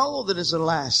we know that it's the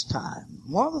last time.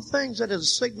 One of the things that is a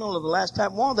signal of the last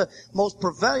time, one of the most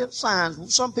prevalent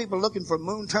signs, some people are looking for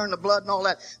moon turn to blood and all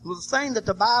that. The thing that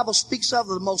the Bible speaks of,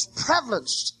 the most prevalent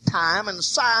time and the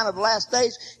sign of the last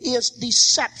days is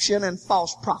deception and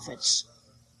false prophets.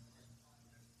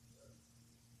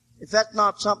 If that's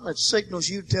not something that signals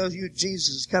you, tells you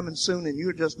Jesus is coming soon and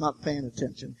you're just not paying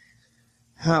attention.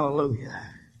 Hallelujah.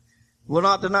 Will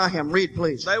not deny Him. Read,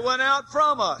 please. They went out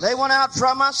from us. They went out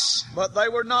from us. But they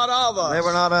were not of us. They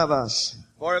were not of us.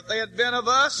 For if they had been of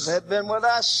us, If they had been with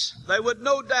us, they would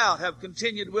no doubt have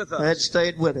continued with they had us.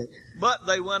 stayed with it. But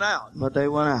they went out, But they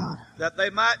went out. that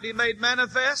they might be made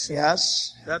manifest,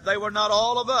 Yes, that they were not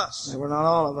all of us. they were not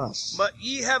all of us. But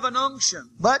ye have an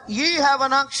unction But ye have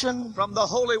an unction from the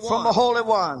Holy One, from the Holy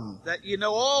One, that ye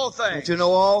know all that things. you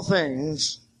know all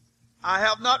things. I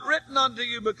have not written unto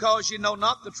you because ye know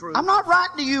not the truth, I'm not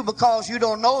writing to you because you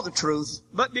don't know the truth,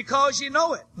 but because ye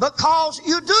know it. because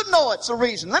you do know it's the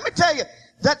reason. Let me tell you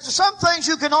that some things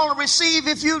you can only receive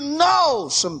if you know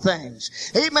some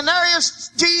things. Amen. There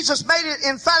is, Jesus made it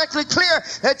emphatically clear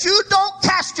that you don't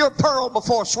cast your pearl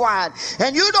before swine.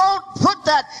 And you don't put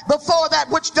that before that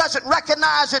which doesn't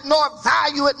recognize it, nor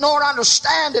value it, nor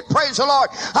understand it. Praise the Lord.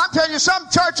 I'm telling you, some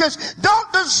churches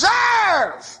don't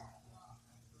deserve,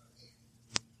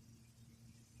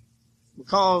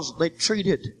 because they treat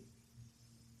it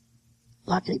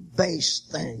like a base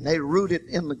thing. They root it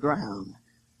in the ground.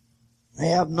 They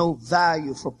have no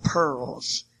value for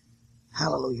pearls.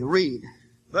 Hallelujah. Read.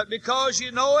 But because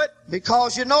ye know it,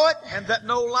 Because you know it, and that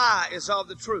no lie is of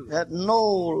the truth. that no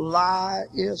lie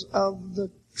is of the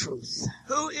truth.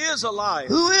 Who is a liar?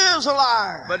 Who is a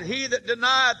liar? But he that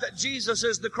denieth that Jesus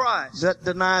is the Christ. That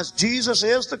denies Jesus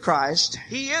is the Christ.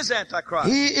 He is Antichrist.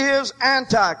 He is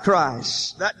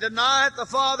Antichrist. That denieth the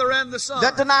Father and the Son.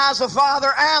 That denies the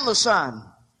Father and the Son.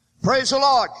 Praise the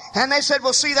Lord. And they said,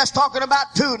 well, see, that's talking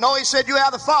about two. No, He said, you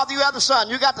have the Father, you have the Son.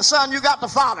 You got the Son, you got the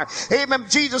Father. Amen.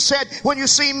 Jesus said, when you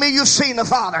see me, you've seen the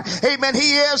Father. Amen.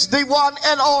 He is the one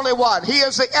and only one. He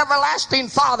is the everlasting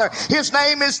Father. His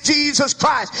name is Jesus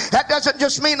Christ. That doesn't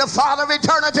just mean the Father of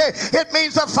eternity. It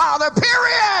means the Father,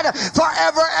 period.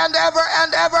 Forever and ever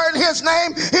and ever. And His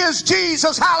name is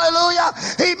Jesus. Hallelujah.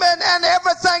 Amen. And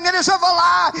everything that is of a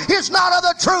lie is not of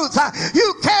the truth.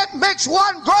 You can't mix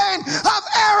one grain of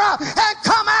error and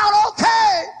come out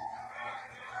okay.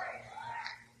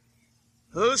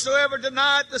 Whosoever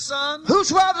denieth the Son,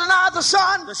 whosoever denieth the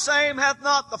Son, the same hath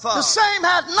not the Father. the same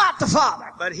hath not the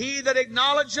Father. But he that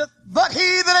acknowledgeth But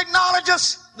he that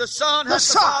acknowledgeth the Son the hath the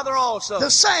Son, Father also. the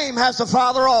same has the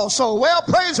Father also. Well,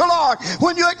 praise the Lord.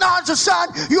 When you acknowledge the Son,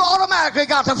 you automatically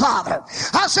got the Father.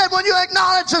 I said when you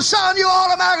acknowledge the Son, you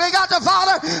automatically got the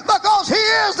Father because He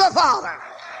is the Father.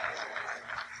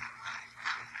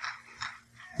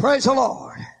 Praise the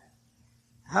Lord.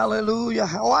 Hallelujah.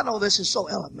 Oh, I know this is so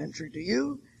elementary to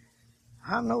you.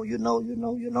 I know you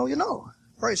know.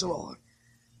 Praise the Lord.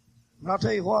 But I'll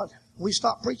tell you what, we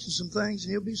stop preaching some things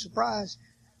and you'll be surprised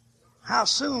how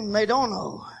soon they don't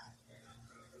know.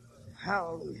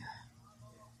 Hallelujah.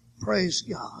 Praise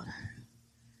God.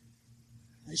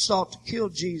 They sought to kill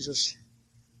Jesus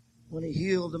when He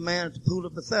healed the man at the pool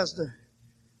of Bethesda.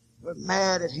 They were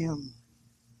mad at Him.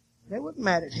 They weren't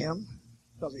mad at Him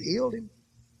because He healed him.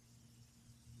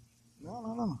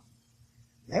 No.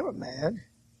 They were mad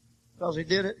because He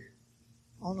did it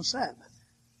on the Sabbath.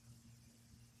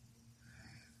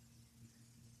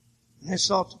 And they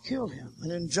sought to kill Him.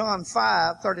 And in John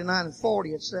 5:39 and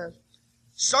 40 it says,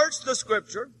 Search the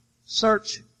Scripture,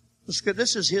 search the Scripture.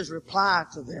 This is His reply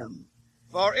to them.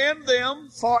 for in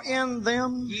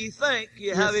them ye think ye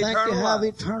you have think eternal you have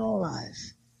life. eternal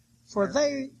life. For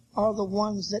they are the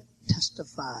ones that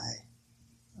testify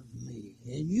of me.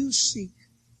 And you seek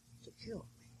to kill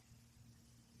me.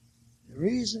 The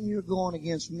reason you're going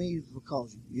against me is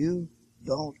because you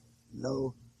don't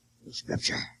know the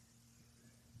Scripture.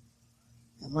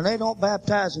 And when they don't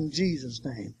baptize in Jesus'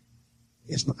 name,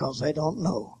 it's because they don't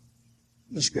know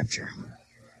the Scripture.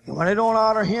 And when they don't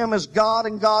honor Him as God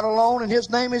and God alone, and His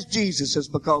name is Jesus, it's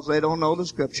because they don't know the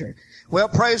Scripture. Well,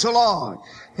 praise the Lord.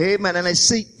 Amen. And they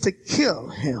seek to kill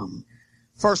Him.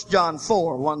 1 John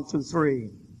 4,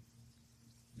 1-3.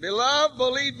 Beloved,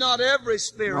 believe not every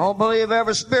spirit, Don't believe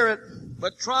every spirit,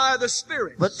 but try the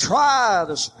spirits, but try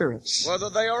the spirits,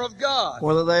 whether they are of God.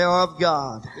 whether they are of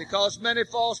God. Because many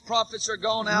false prophets are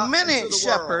gone out Many into the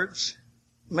shepherds,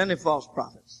 many false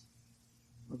prophets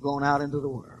are going out into the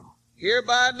world. world.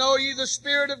 Hereby know ye the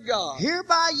Spirit of God.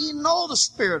 Hereby ye know the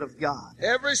Spirit of God.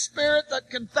 Every spirit that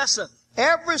confesseth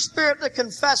Every spirit that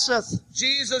confesseth,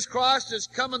 Jesus Christ is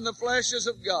come in the flesh is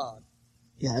of God.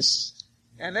 yes,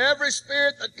 And every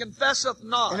spirit that confesseth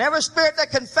not and every spirit that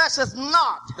confesseth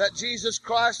not that Jesus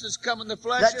Christ is come in the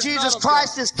flesh that is Jesus not of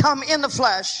Christ God. is come in the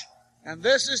flesh, And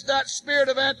this is that spirit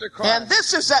of Antichrist, and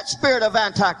this is that spirit of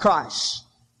Antichrist.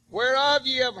 whereof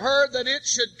ye have heard that it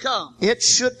should come, It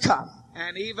should come.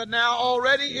 and even now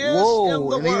already is in Whoa,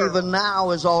 the and world. even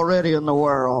now is already in the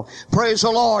world. Praise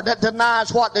the Lord. That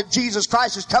denies what? That Jesus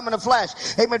Christ is come in the flesh.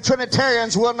 Amen.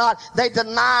 Trinitarians will not, they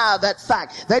deny that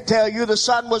fact. They tell you the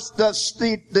Son was, the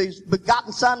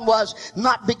begotten Son was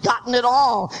not begotten at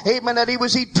all. Amen. That He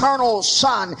was eternal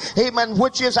Son. Amen.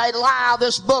 Which is a lie of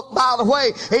this book, by the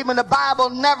way. Amen. The Bible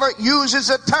never uses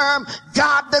the term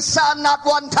God the Son, not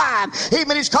one time.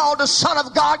 Amen. He's called the Son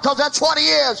of God because that's what He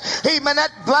is. Amen.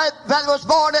 That was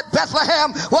born at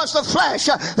Bethlehem was the flesh.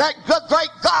 That the great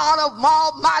God of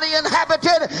Almighty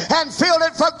inhabited and filled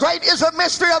it. For great is the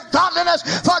mystery of godliness.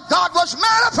 For God was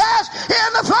manifest in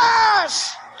the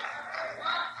flesh.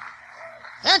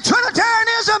 And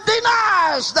Trinitarianism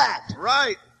denies that.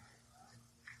 Right.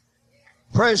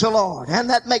 Praise the Lord. And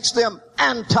that makes them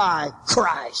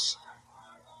anti-Christ.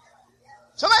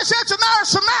 Somebody said it's a matter of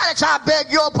semantics. I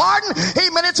beg your pardon.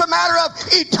 Amen. It's a matter of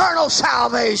eternal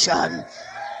salvation.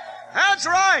 That's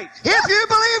right. If you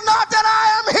believe not that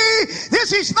I am He, this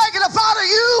He's speaking of, Father,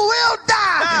 you will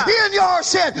die in your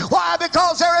sin. Why?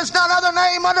 Because there is none other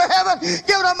name under heaven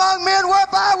given among men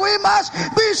whereby we must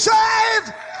be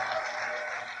saved.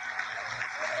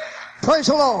 Praise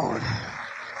the Lord.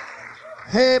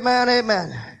 Amen,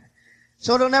 amen.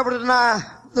 So it'll never deny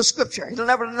the Scripture. It'll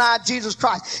never deny Jesus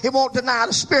Christ. It won't deny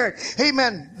the Spirit.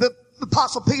 Amen. The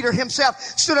Apostle Peter himself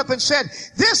stood up and said,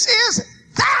 this is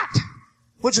that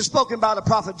which is spoken by the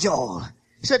prophet Joel.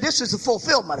 He said, this is the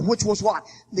fulfillment, which was what?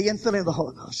 The infilling of the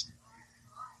Holy Ghost.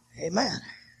 Amen.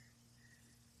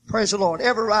 Praise the Lord.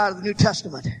 Every writer of the New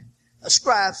Testament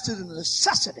ascribes to the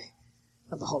necessity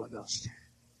of the Holy Ghost.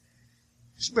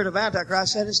 The spirit of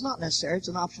Antichrist said it's not necessary. It's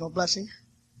an optional blessing.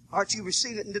 Aren't you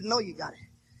received it and didn't know you got it?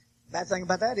 Bad thing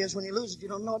about that is when you lose it, you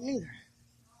don't know it neither.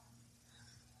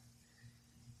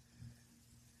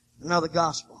 Another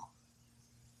gospel.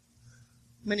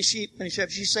 Many sheep, many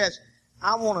shepherds. She says,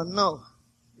 I want to know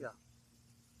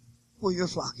where your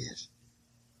flock is.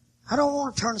 I don't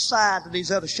want to turn aside to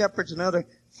these other shepherds and other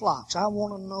flocks. I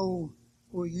want to know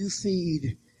where you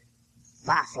feed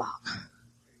thy flock.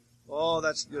 Oh,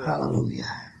 that's good. Hallelujah.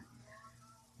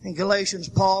 In Galatians,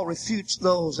 Paul refutes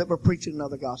those that were preaching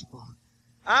another gospel.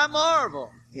 I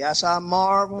marvel Yes, I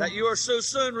marvel. that you are so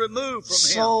soon removed from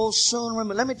Him. So soon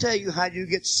removed. Let me tell you how you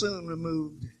get soon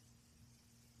removed.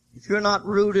 If you're not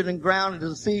rooted and grounded,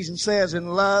 as Ephesians says, in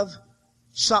love,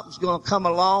 something's going to come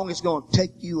along. It's going to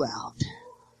take you out.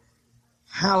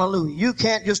 Hallelujah. You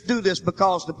can't just do this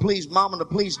because to please mom and to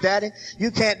please daddy.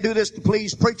 You can't do this to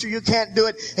please preacher. You can't do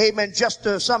it, amen, just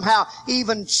to somehow,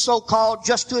 even so-called,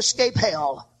 just to escape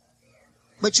hell.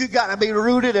 But you got to be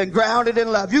rooted and grounded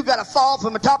in love. You got to fall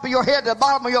from the top of your head to the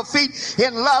bottom of your feet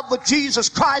in love with Jesus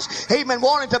Christ. Amen.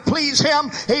 Wanting to please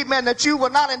Him. Amen. That you will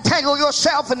not entangle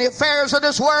yourself in the affairs of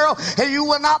this world. And you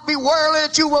will not be worldly.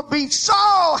 That you will be so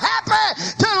happy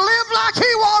to live like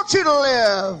He wants you to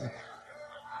live.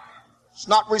 It's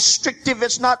not restrictive.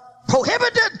 It's not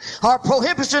prohibited or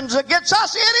prohibitions against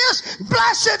us. It is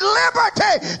blessed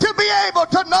liberty to be able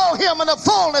to know Him in the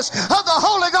fullness of the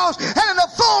Holy Ghost and in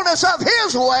the fullness of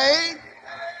His way,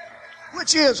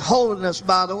 which is holiness,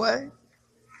 by the way.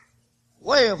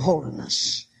 Way of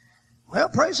holiness. Well,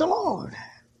 praise the Lord.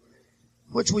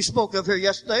 Which we spoke of here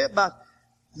yesterday about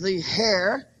the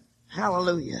hair.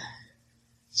 Hallelujah.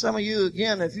 Some of you,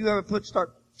 again, if you ever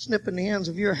start snipping the ends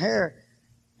of your hair,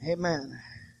 amen.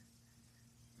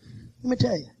 Let me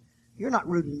tell you, you're not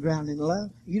rooted and grounded in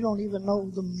love. You don't even know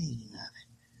the meaning of it.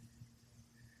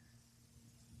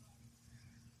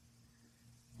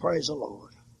 Praise the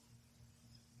Lord.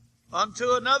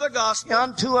 Unto another gospel.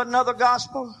 Unto another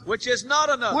gospel. Which is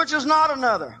not another. Which is not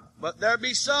another. But there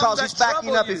be some because that he's backing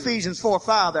trouble up you. Ephesians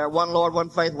 4:5 there. One Lord, one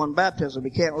faith, one baptism.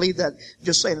 He can't leave that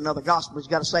just saying another gospel. He's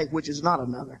got to say which is not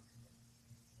another.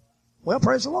 Well,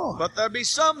 praise the Lord. But there be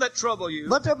some that trouble you.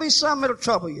 But there be some that'll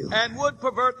trouble you. And would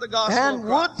pervert the gospel And of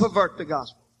Christ. would pervert the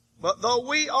gospel. But though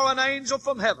we are an angel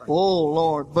from heaven. Oh,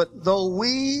 Lord. But though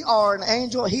we are an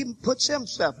angel, He puts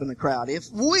Himself in the crowd. If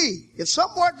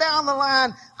somewhere down the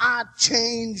line, I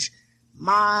change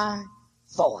my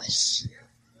voice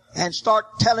and start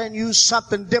telling you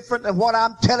something different than what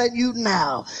I'm telling you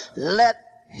now, let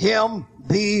him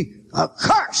be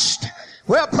accursed.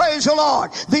 Well, praise the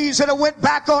Lord. These that have went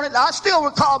back on it, I still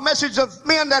recall messages of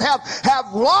men that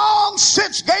have long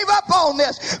since gave up on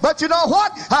this. But you know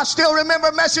what? I still remember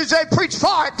a message they preached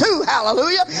for it too.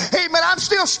 Hallelujah. Amen. I'm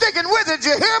still sticking with it.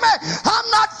 You hear me? I'm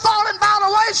not falling by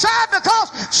the wayside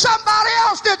because somebody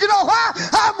else did. You know why?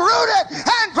 I'm rooted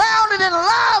and grounded in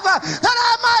love that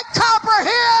I might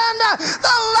comprehend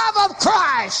the love of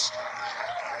Christ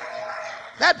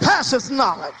that passeth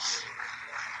knowledge.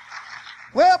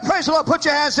 Well, praise the Lord. Put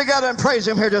your hands together and praise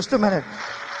Him here just a minute.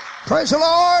 Praise the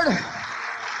Lord.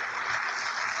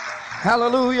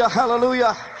 Hallelujah,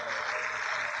 hallelujah.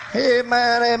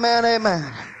 Amen, amen,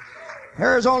 amen.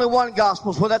 There's only one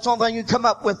gospel, so that's the only thing you can come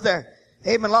up with there.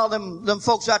 Amen. A lot of them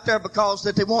folks out there, because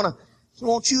that they want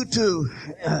you to,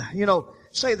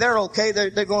 say they're okay.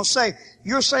 They're going to say,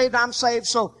 you're saved, I'm saved,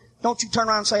 so don't you turn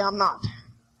around and say I'm not.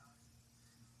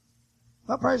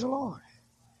 Well, praise the Lord.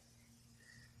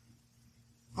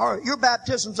 All right, your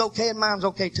baptism's okay and mine's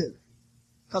okay too.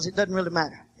 Because it doesn't really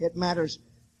matter. It matters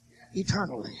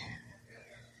eternally.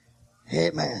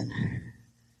 Amen.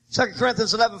 2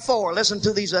 Corinthians 11:4. Listen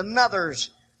to these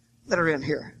anothers that are in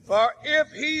here. For if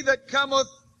he that cometh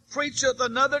preacheth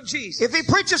another Jesus. If he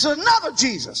preaches another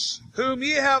Jesus. Whom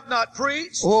ye have not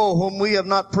preached. Oh, whom we have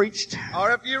not preached.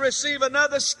 Or if you receive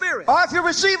another spirit. Or if you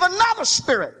receive another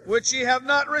spirit. Which ye have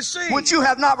not received. Which you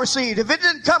have not received. If it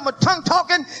didn't come with tongue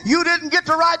talking, you didn't get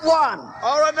the right one.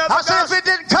 Or another I said if it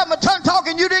didn't come with tongue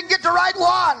talking, you didn't get the right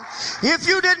one. If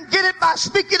you didn't get it by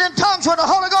speaking in tongues when the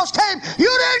Holy Ghost came, you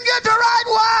didn't get the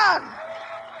right one.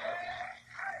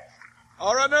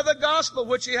 Or another gospel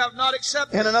which ye have not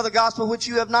accepted. And another gospel which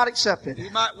you have not accepted. Ye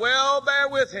might well bear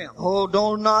with him. Oh,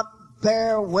 do not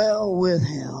bear well with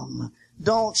him.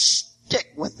 Don't stick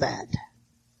with that.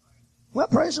 Well,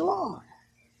 praise the Lord.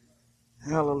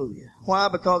 Hallelujah. Why?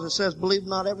 Because it says, believe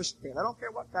not every spirit. I don't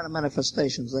care what kind of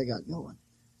manifestations they got going.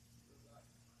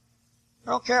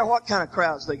 I don't care what kind of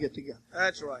crowds they get together.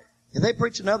 That's right. If they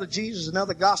preach another Jesus,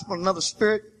 another gospel, another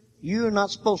spirit, you're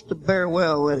not supposed to bear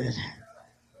well with it.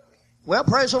 Well,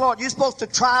 praise the Lord. You're supposed to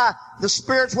try the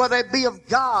spirits whether they be of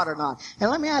God or not.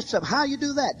 And let me ask you something. How you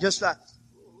do that? Just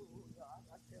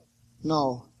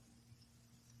no.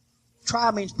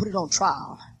 Try means put it on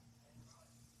trial.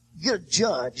 Get a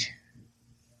judge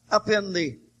up in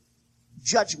the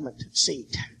judgment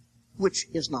seat, which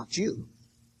is not you.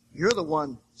 You're the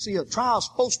one. See, a trial is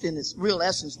supposed to, in its real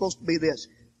essence, supposed to be this: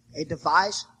 a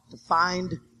device to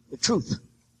find the truth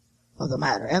of the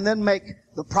matter and then make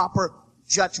the proper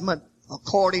judgment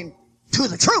according to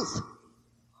the truth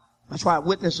That's why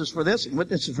witnesses for this and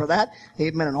witnesses for that.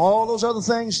 Amen. And all those other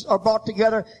things are brought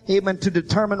together. Amen. To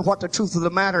determine what the truth of the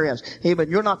matter is. Amen.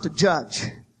 You're not the judge.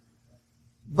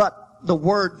 But the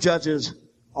Word judges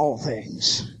all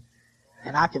things.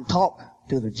 And I can talk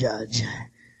to the judge.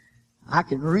 I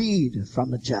can read from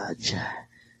the judge.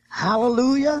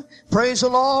 Hallelujah. Praise the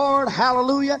Lord.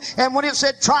 Hallelujah. And when it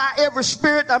said try every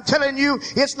spirit, I'm telling you,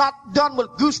 it's not done with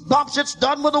goosebumps. It's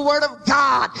done with the Word of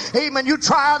God. Amen. You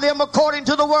try them according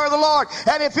to the Word of the Lord.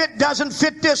 And if it doesn't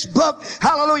fit this book,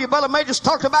 hallelujah. Brother May just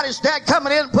talked about his dad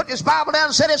coming in and putting his Bible down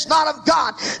and said it's not of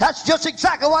God. That's just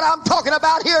exactly what I'm talking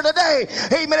about here today.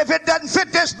 Amen. If it doesn't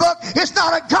fit this book, it's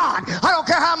not of God. I don't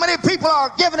care how many people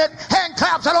are giving it hand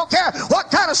claps. I don't care what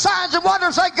kind of signs and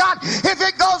wonders they got. If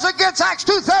it goes against Acts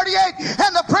 2:38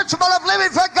 and the principle of living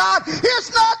for God,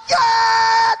 it's not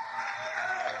God.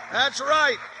 That's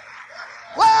right.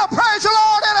 Well, praise the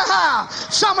Lord anyhow.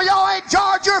 Some of y'all ain't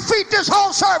jarred your feet this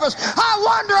whole service. I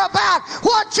wonder about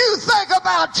what you think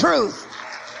about truth.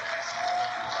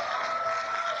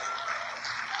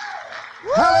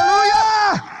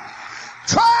 Hallelujah.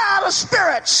 Try the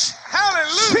spirits.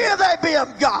 Hallelujah. See if they be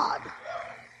of God.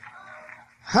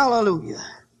 Hallelujah.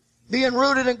 Being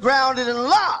rooted and grounded in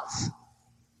love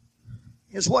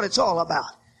is what it's all about.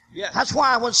 Yes. That's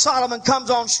why when Solomon comes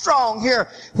on strong here,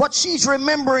 what she's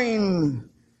remembering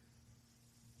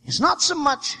is not so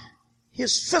much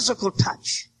his physical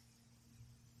touch,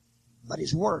 but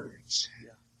his words.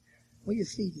 Yeah. Will you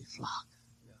feed me, flock?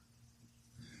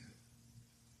 Yeah.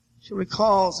 She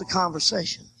recalls the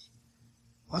conversation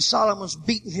while Solomon's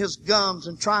beating his gums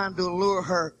and trying to allure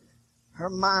her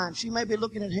mind. She may be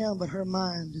looking at him, but her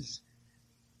mind is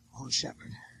on a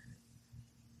shepherd.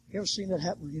 You ever seen that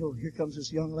happen? You know, here comes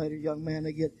this young lady, young man,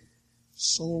 they get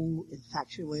so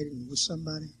infatuated with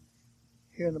somebody.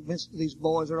 Here in the midst of these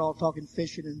boys, they're all talking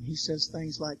fishing, and he says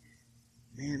things like,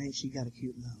 man, ain't she got a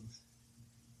cute nose?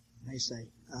 And they say,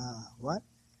 what?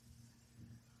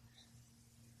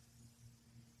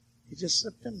 He just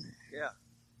slipped in there. Yeah.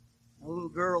 The little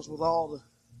girls with all the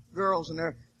girls, and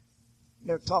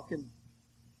they're talking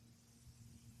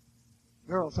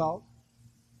girl talk.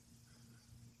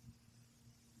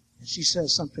 And she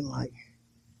says something like,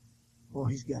 boy,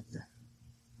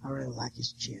 I really like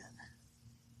his chin.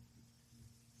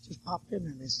 Just popped in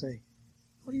there and they say,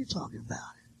 what are you talking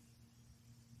about?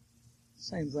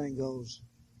 Same thing goes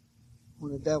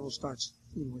when the devil starts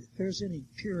fooling with. If there's any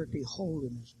purity,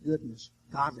 holiness, goodness,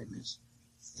 godliness,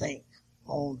 think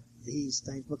on these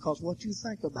things, because what you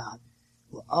think about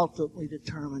will ultimately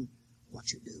determine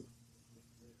what you do.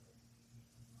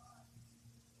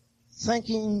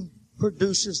 Thinking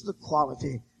produces the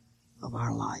quality of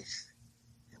our life.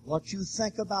 And what you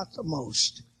think about the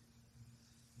most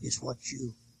is what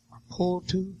you are pulled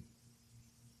to,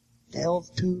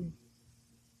 delved to,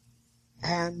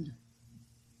 and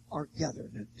are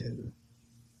gathered into.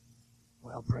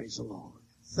 Well, praise the Lord.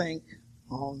 Think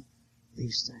on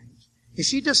these things. Is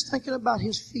she just thinking about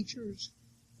his features?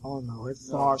 Oh no, it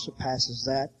far surpasses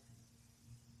that.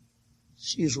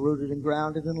 She is rooted and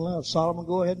grounded in love. Solomon,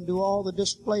 go ahead and do all the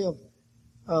display of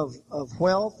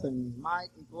wealth and might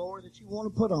and glory that you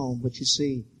want to put on. But you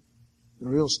see, the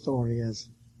real story is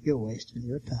you're wasting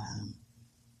your time.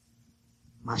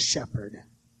 My shepherd,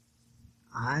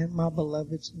 I am my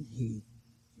beloved's and he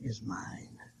is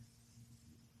mine.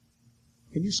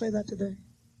 Can you say that today?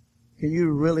 Can you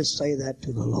really say that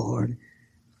to the Lord?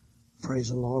 Praise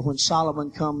the Lord. When Solomon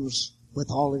comes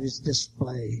with all of his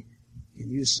display,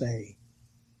 can you say,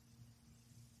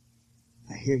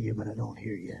 I hear you, but I don't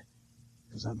hear you,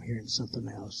 because I'm hearing something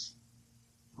else.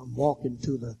 I'm walking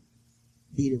to the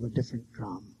beat of a different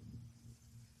drum.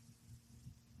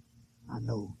 I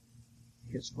know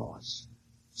his voice.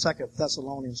 2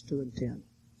 Thessalonians 2:10.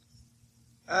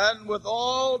 And with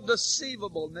all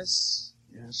deceivableness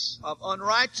Yes. of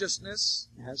unrighteousness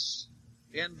Yes.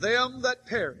 in them that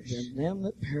perish, In them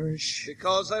that perish,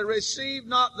 because they receive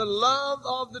not the love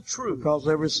of the truth, because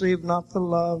they receive not the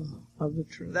love of the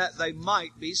truth, that they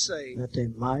might be saved. that they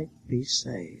might be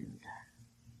saved.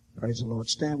 Praise the Lord.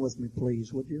 Stand with me,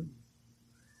 please, would you?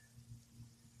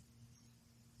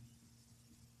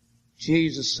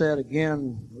 Jesus said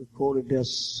again, we quoted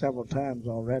this several times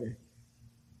already,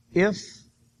 if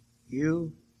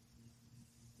you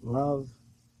love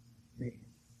me,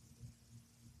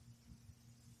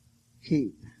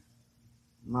 keep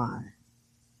my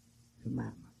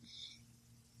commandments.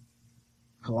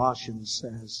 Colossians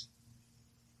says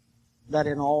that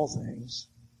in all things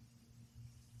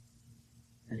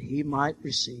that he might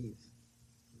receive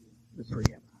the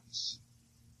preeminence.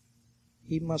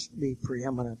 He must be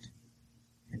preeminent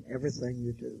in everything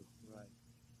you do. Right.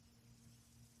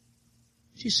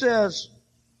 She says,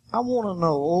 I want to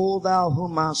know, O thou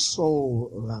whom my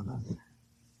soul loveth.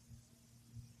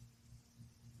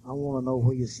 I want to know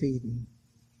where you're feeding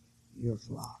your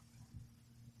flock.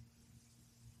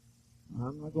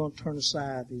 I'm not going to turn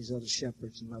aside these other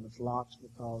shepherds and other flocks,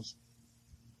 because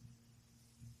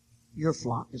your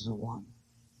flock is the one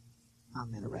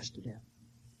I'm interested in.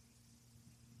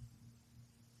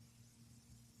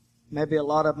 Maybe a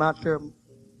lot of them out there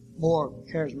more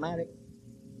charismatic,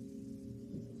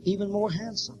 even more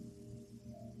handsome,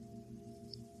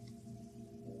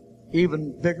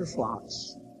 even bigger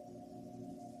flocks.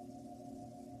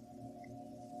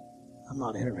 I'm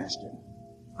not interested.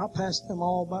 I'll pass them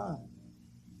all by.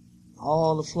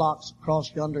 All the flocks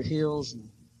across yonder hills and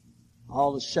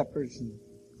all the shepherds. And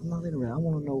I'm not interested. I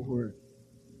want to know where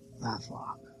thy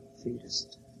flock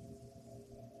feedest.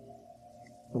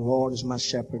 The Lord is my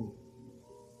shepherd.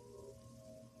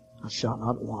 I shall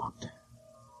not want.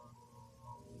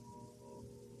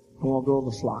 I want to go to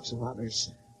the flocks of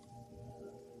others.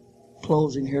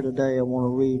 Closing here today, I want to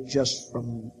read just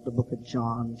from the book of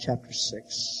John, chapter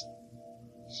 6.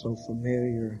 So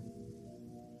familiar.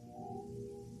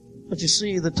 But you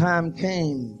see, the time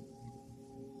came.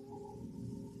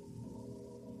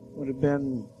 Would have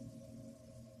been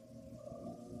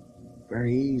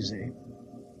very easy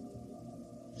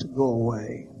to go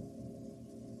away.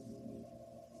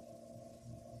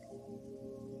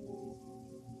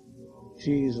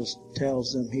 Jesus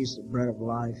tells them He's the bread of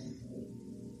life.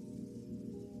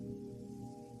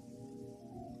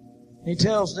 He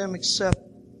tells them, except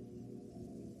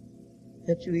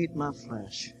that you eat my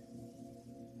flesh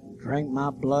and drink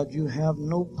my blood, you have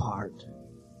no part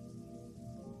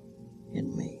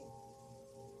in me.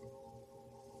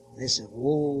 They said,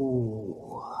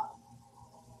 whoa,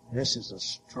 this is a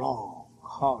strong,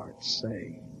 hard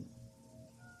saying.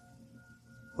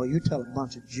 Well, you tell a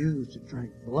bunch of Jews to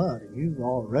drink blood, and you've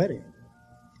already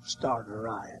started a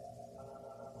riot.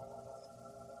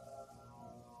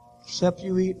 Except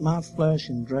you eat my flesh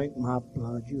and drink my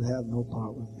blood, you have no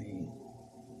part with me.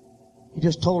 He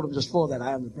just told them just before that,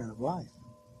 I am the bread of life.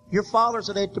 Your fathers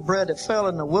that ate the bread that fell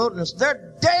in the wilderness,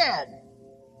 they're dead.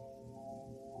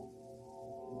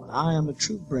 But I am the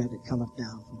true bread that cometh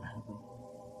down from heaven.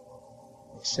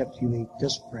 Except you eat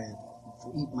this bread,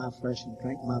 eat my flesh and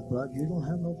drink my blood, you don't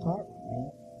have no part with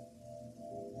me.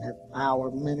 That hour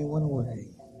of many went away.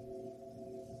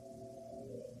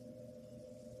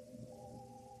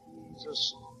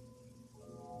 Jesus.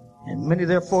 And many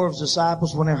therefore of his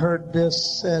disciples, when they heard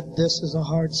this, said, this is a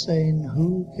hard saying,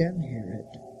 who can hear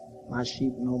it? My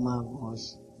sheep know my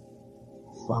voice.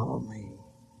 Follow me.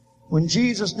 When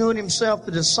Jesus knew in himself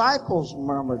the disciples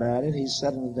murmured at it, he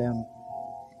said unto them,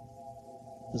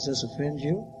 does this offend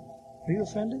you? Are you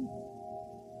offended?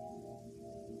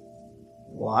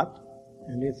 What?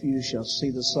 And if you shall see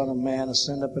the Son of Man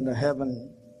ascend up into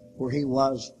heaven where he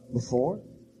was before?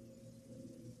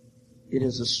 It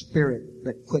is a spirit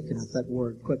that quickeneth. That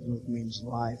word quickeneth means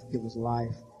life, giveth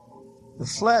life. The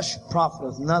flesh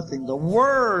profiteth nothing. The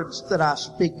words that I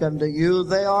speak unto you,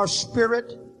 they are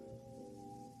spirit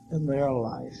and they are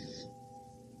life.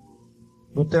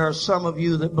 But there are some of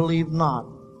you that believe not.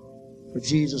 For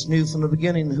Jesus knew from the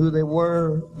beginning who they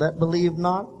were that believed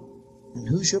not, and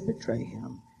who should betray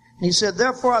him. And he said,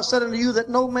 therefore I said unto you that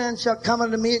no man shall come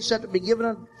unto me except it be given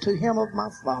unto him of my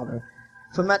Father.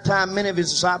 From that time many of his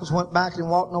disciples went back and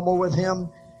walked no more with him.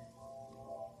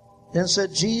 Then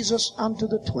said Jesus unto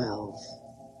the 12,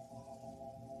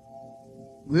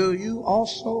 will you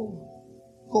also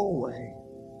go away?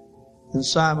 And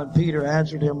Simon Peter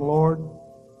answered him, Lord,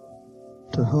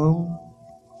 to whom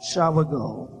shall we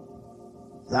go?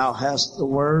 Thou hast the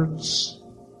words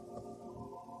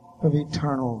of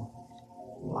eternal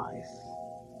life.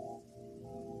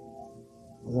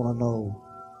 I want to know,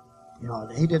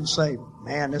 he didn't say,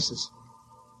 man, this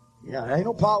ain't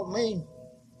no problem with me.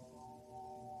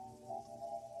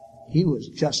 He was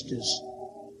just as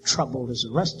troubled as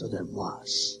the rest of them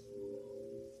was.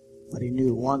 But he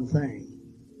knew one thing.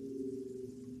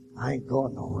 I ain't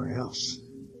going nowhere else.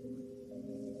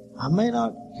 I may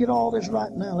not get all this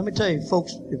right now. Let me tell you,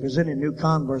 folks, if there's any new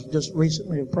converts just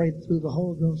recently have prayed through the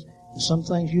Holy Ghost, there's some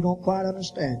things you don't quite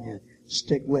understand yet.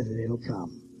 Stick with it. It'll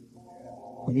come.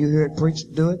 When you hear it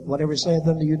preached, do it. Whatever it saith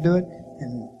unto you, do it.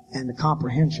 And the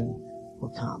comprehension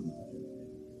will come.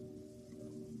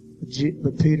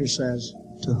 But Peter says,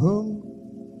 to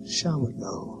whom shall we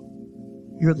go?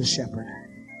 You're the shepherd.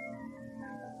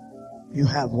 You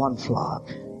have one flock.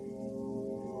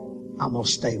 I'm going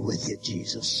to stay with you,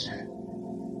 Jesus.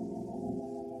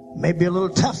 Maybe a little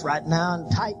tough right now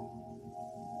and tight,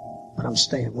 but I'm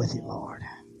staying with you, Lord.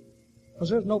 Because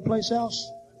there's no place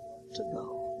else to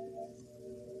go.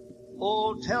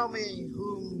 Oh, tell me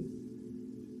whom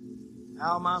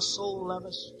thou my soul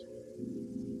lovest,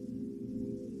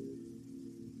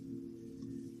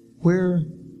 where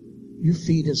you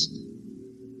feedest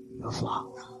your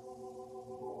flock.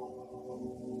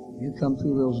 You come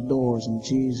through those doors and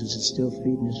Jesus is still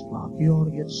feeding his flock. You ought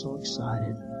to get so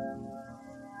excited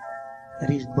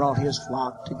that he's brought his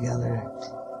flock together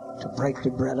to break the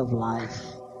bread of life,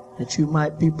 that you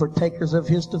might be partakers of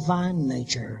his divine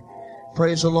nature.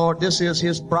 Praise the Lord. This is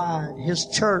his bride, his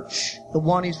church, the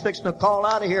one he's fixing to call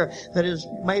out of here, that is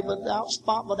made without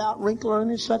spot, without wrinkle, or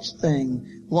any such thing.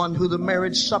 One who the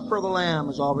marriage supper of the Lamb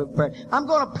is already prepared. I'm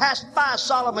going to pass by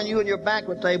Solomon, you and your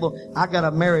banquet table. I got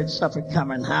a marriage supper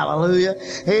coming. Hallelujah.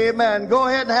 Amen. Go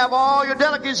ahead and have all your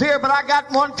delicacies here, but I got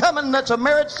one coming that's a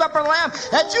marriage supper of the Lamb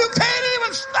that you can't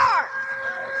even start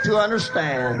to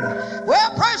understand.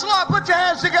 Well, praise the Lord. Put your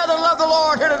hands together and love the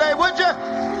Lord here today, would you?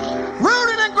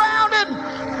 Rooted and grounded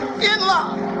in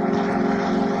love.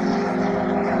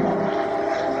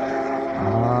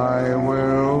 I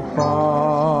will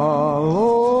follow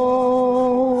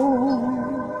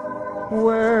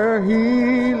where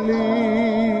he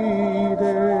leadeth.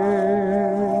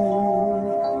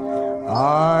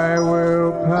 I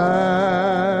will pasture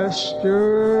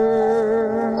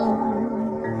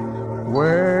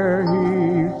where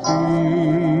he feedeth.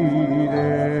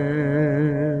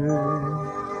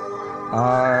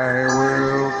 I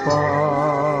will follow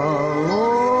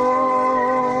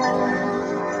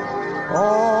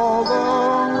all the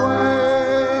way,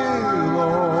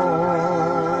 Lord.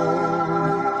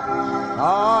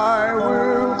 I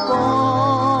will follow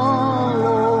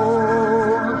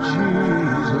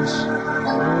Jesus.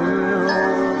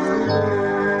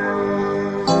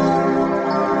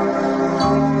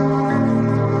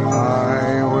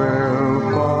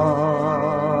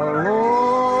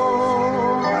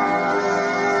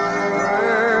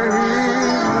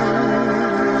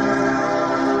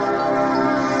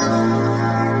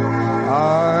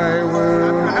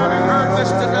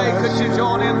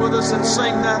 And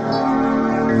sing that.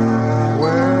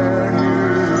 Where you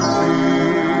lead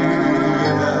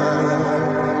us,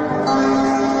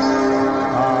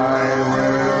 I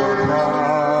will follow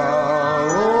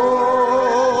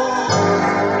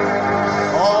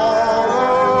all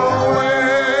the way,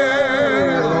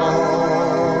 Lord.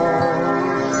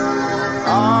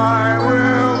 I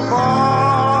will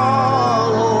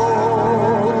follow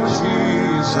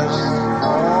Jesus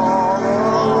all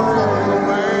the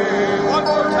way. One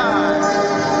more time.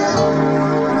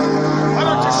 Why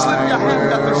don't you slip your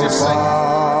hand up as you sing?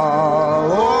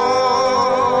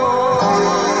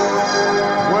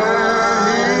 Where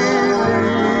he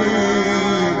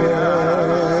leadeth,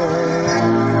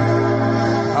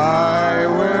 I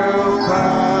will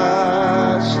pasture.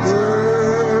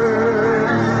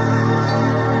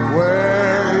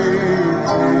 Where he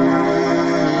feedeth,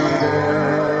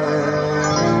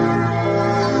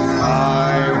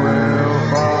 I will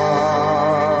follow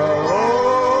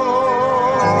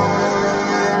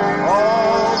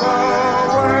all the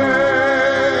way,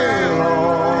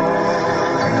 Lord.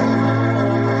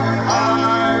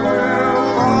 I will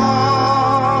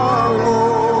follow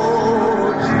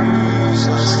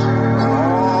Jesus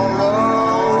all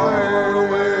the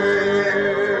way.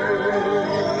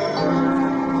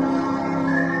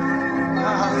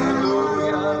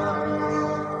 Hallelujah.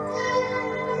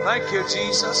 Thank you,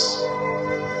 Jesus.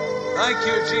 Thank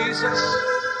you, Jesus.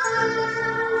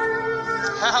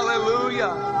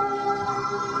 Hallelujah.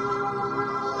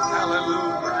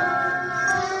 Hallelujah.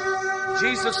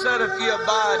 Jesus said, if ye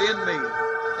abide in me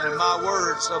and my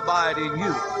words abide in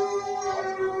you,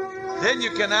 then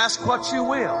you can ask what you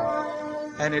will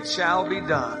and it shall be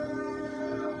done.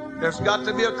 There's got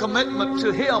to be a commitment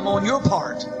to him on your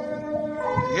part.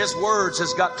 His words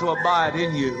has got to abide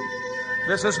in you.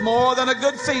 This is more than a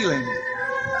good feeling.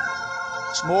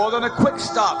 It's more than a quick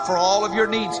stop for all of your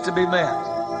needs to be met.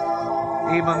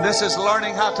 Even this is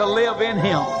learning how to live in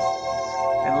him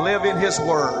and live in his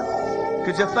word.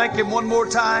 Could you thank him one more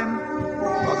time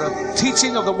for the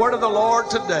teaching of the word of the Lord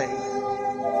today?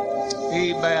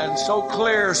 Amen. So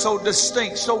clear, so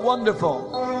distinct, so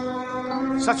wonderful.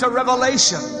 Such a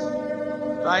revelation.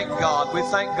 Thank God. We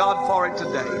thank God for it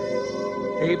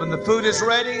today. Even the food is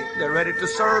ready. They're ready to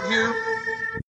serve you.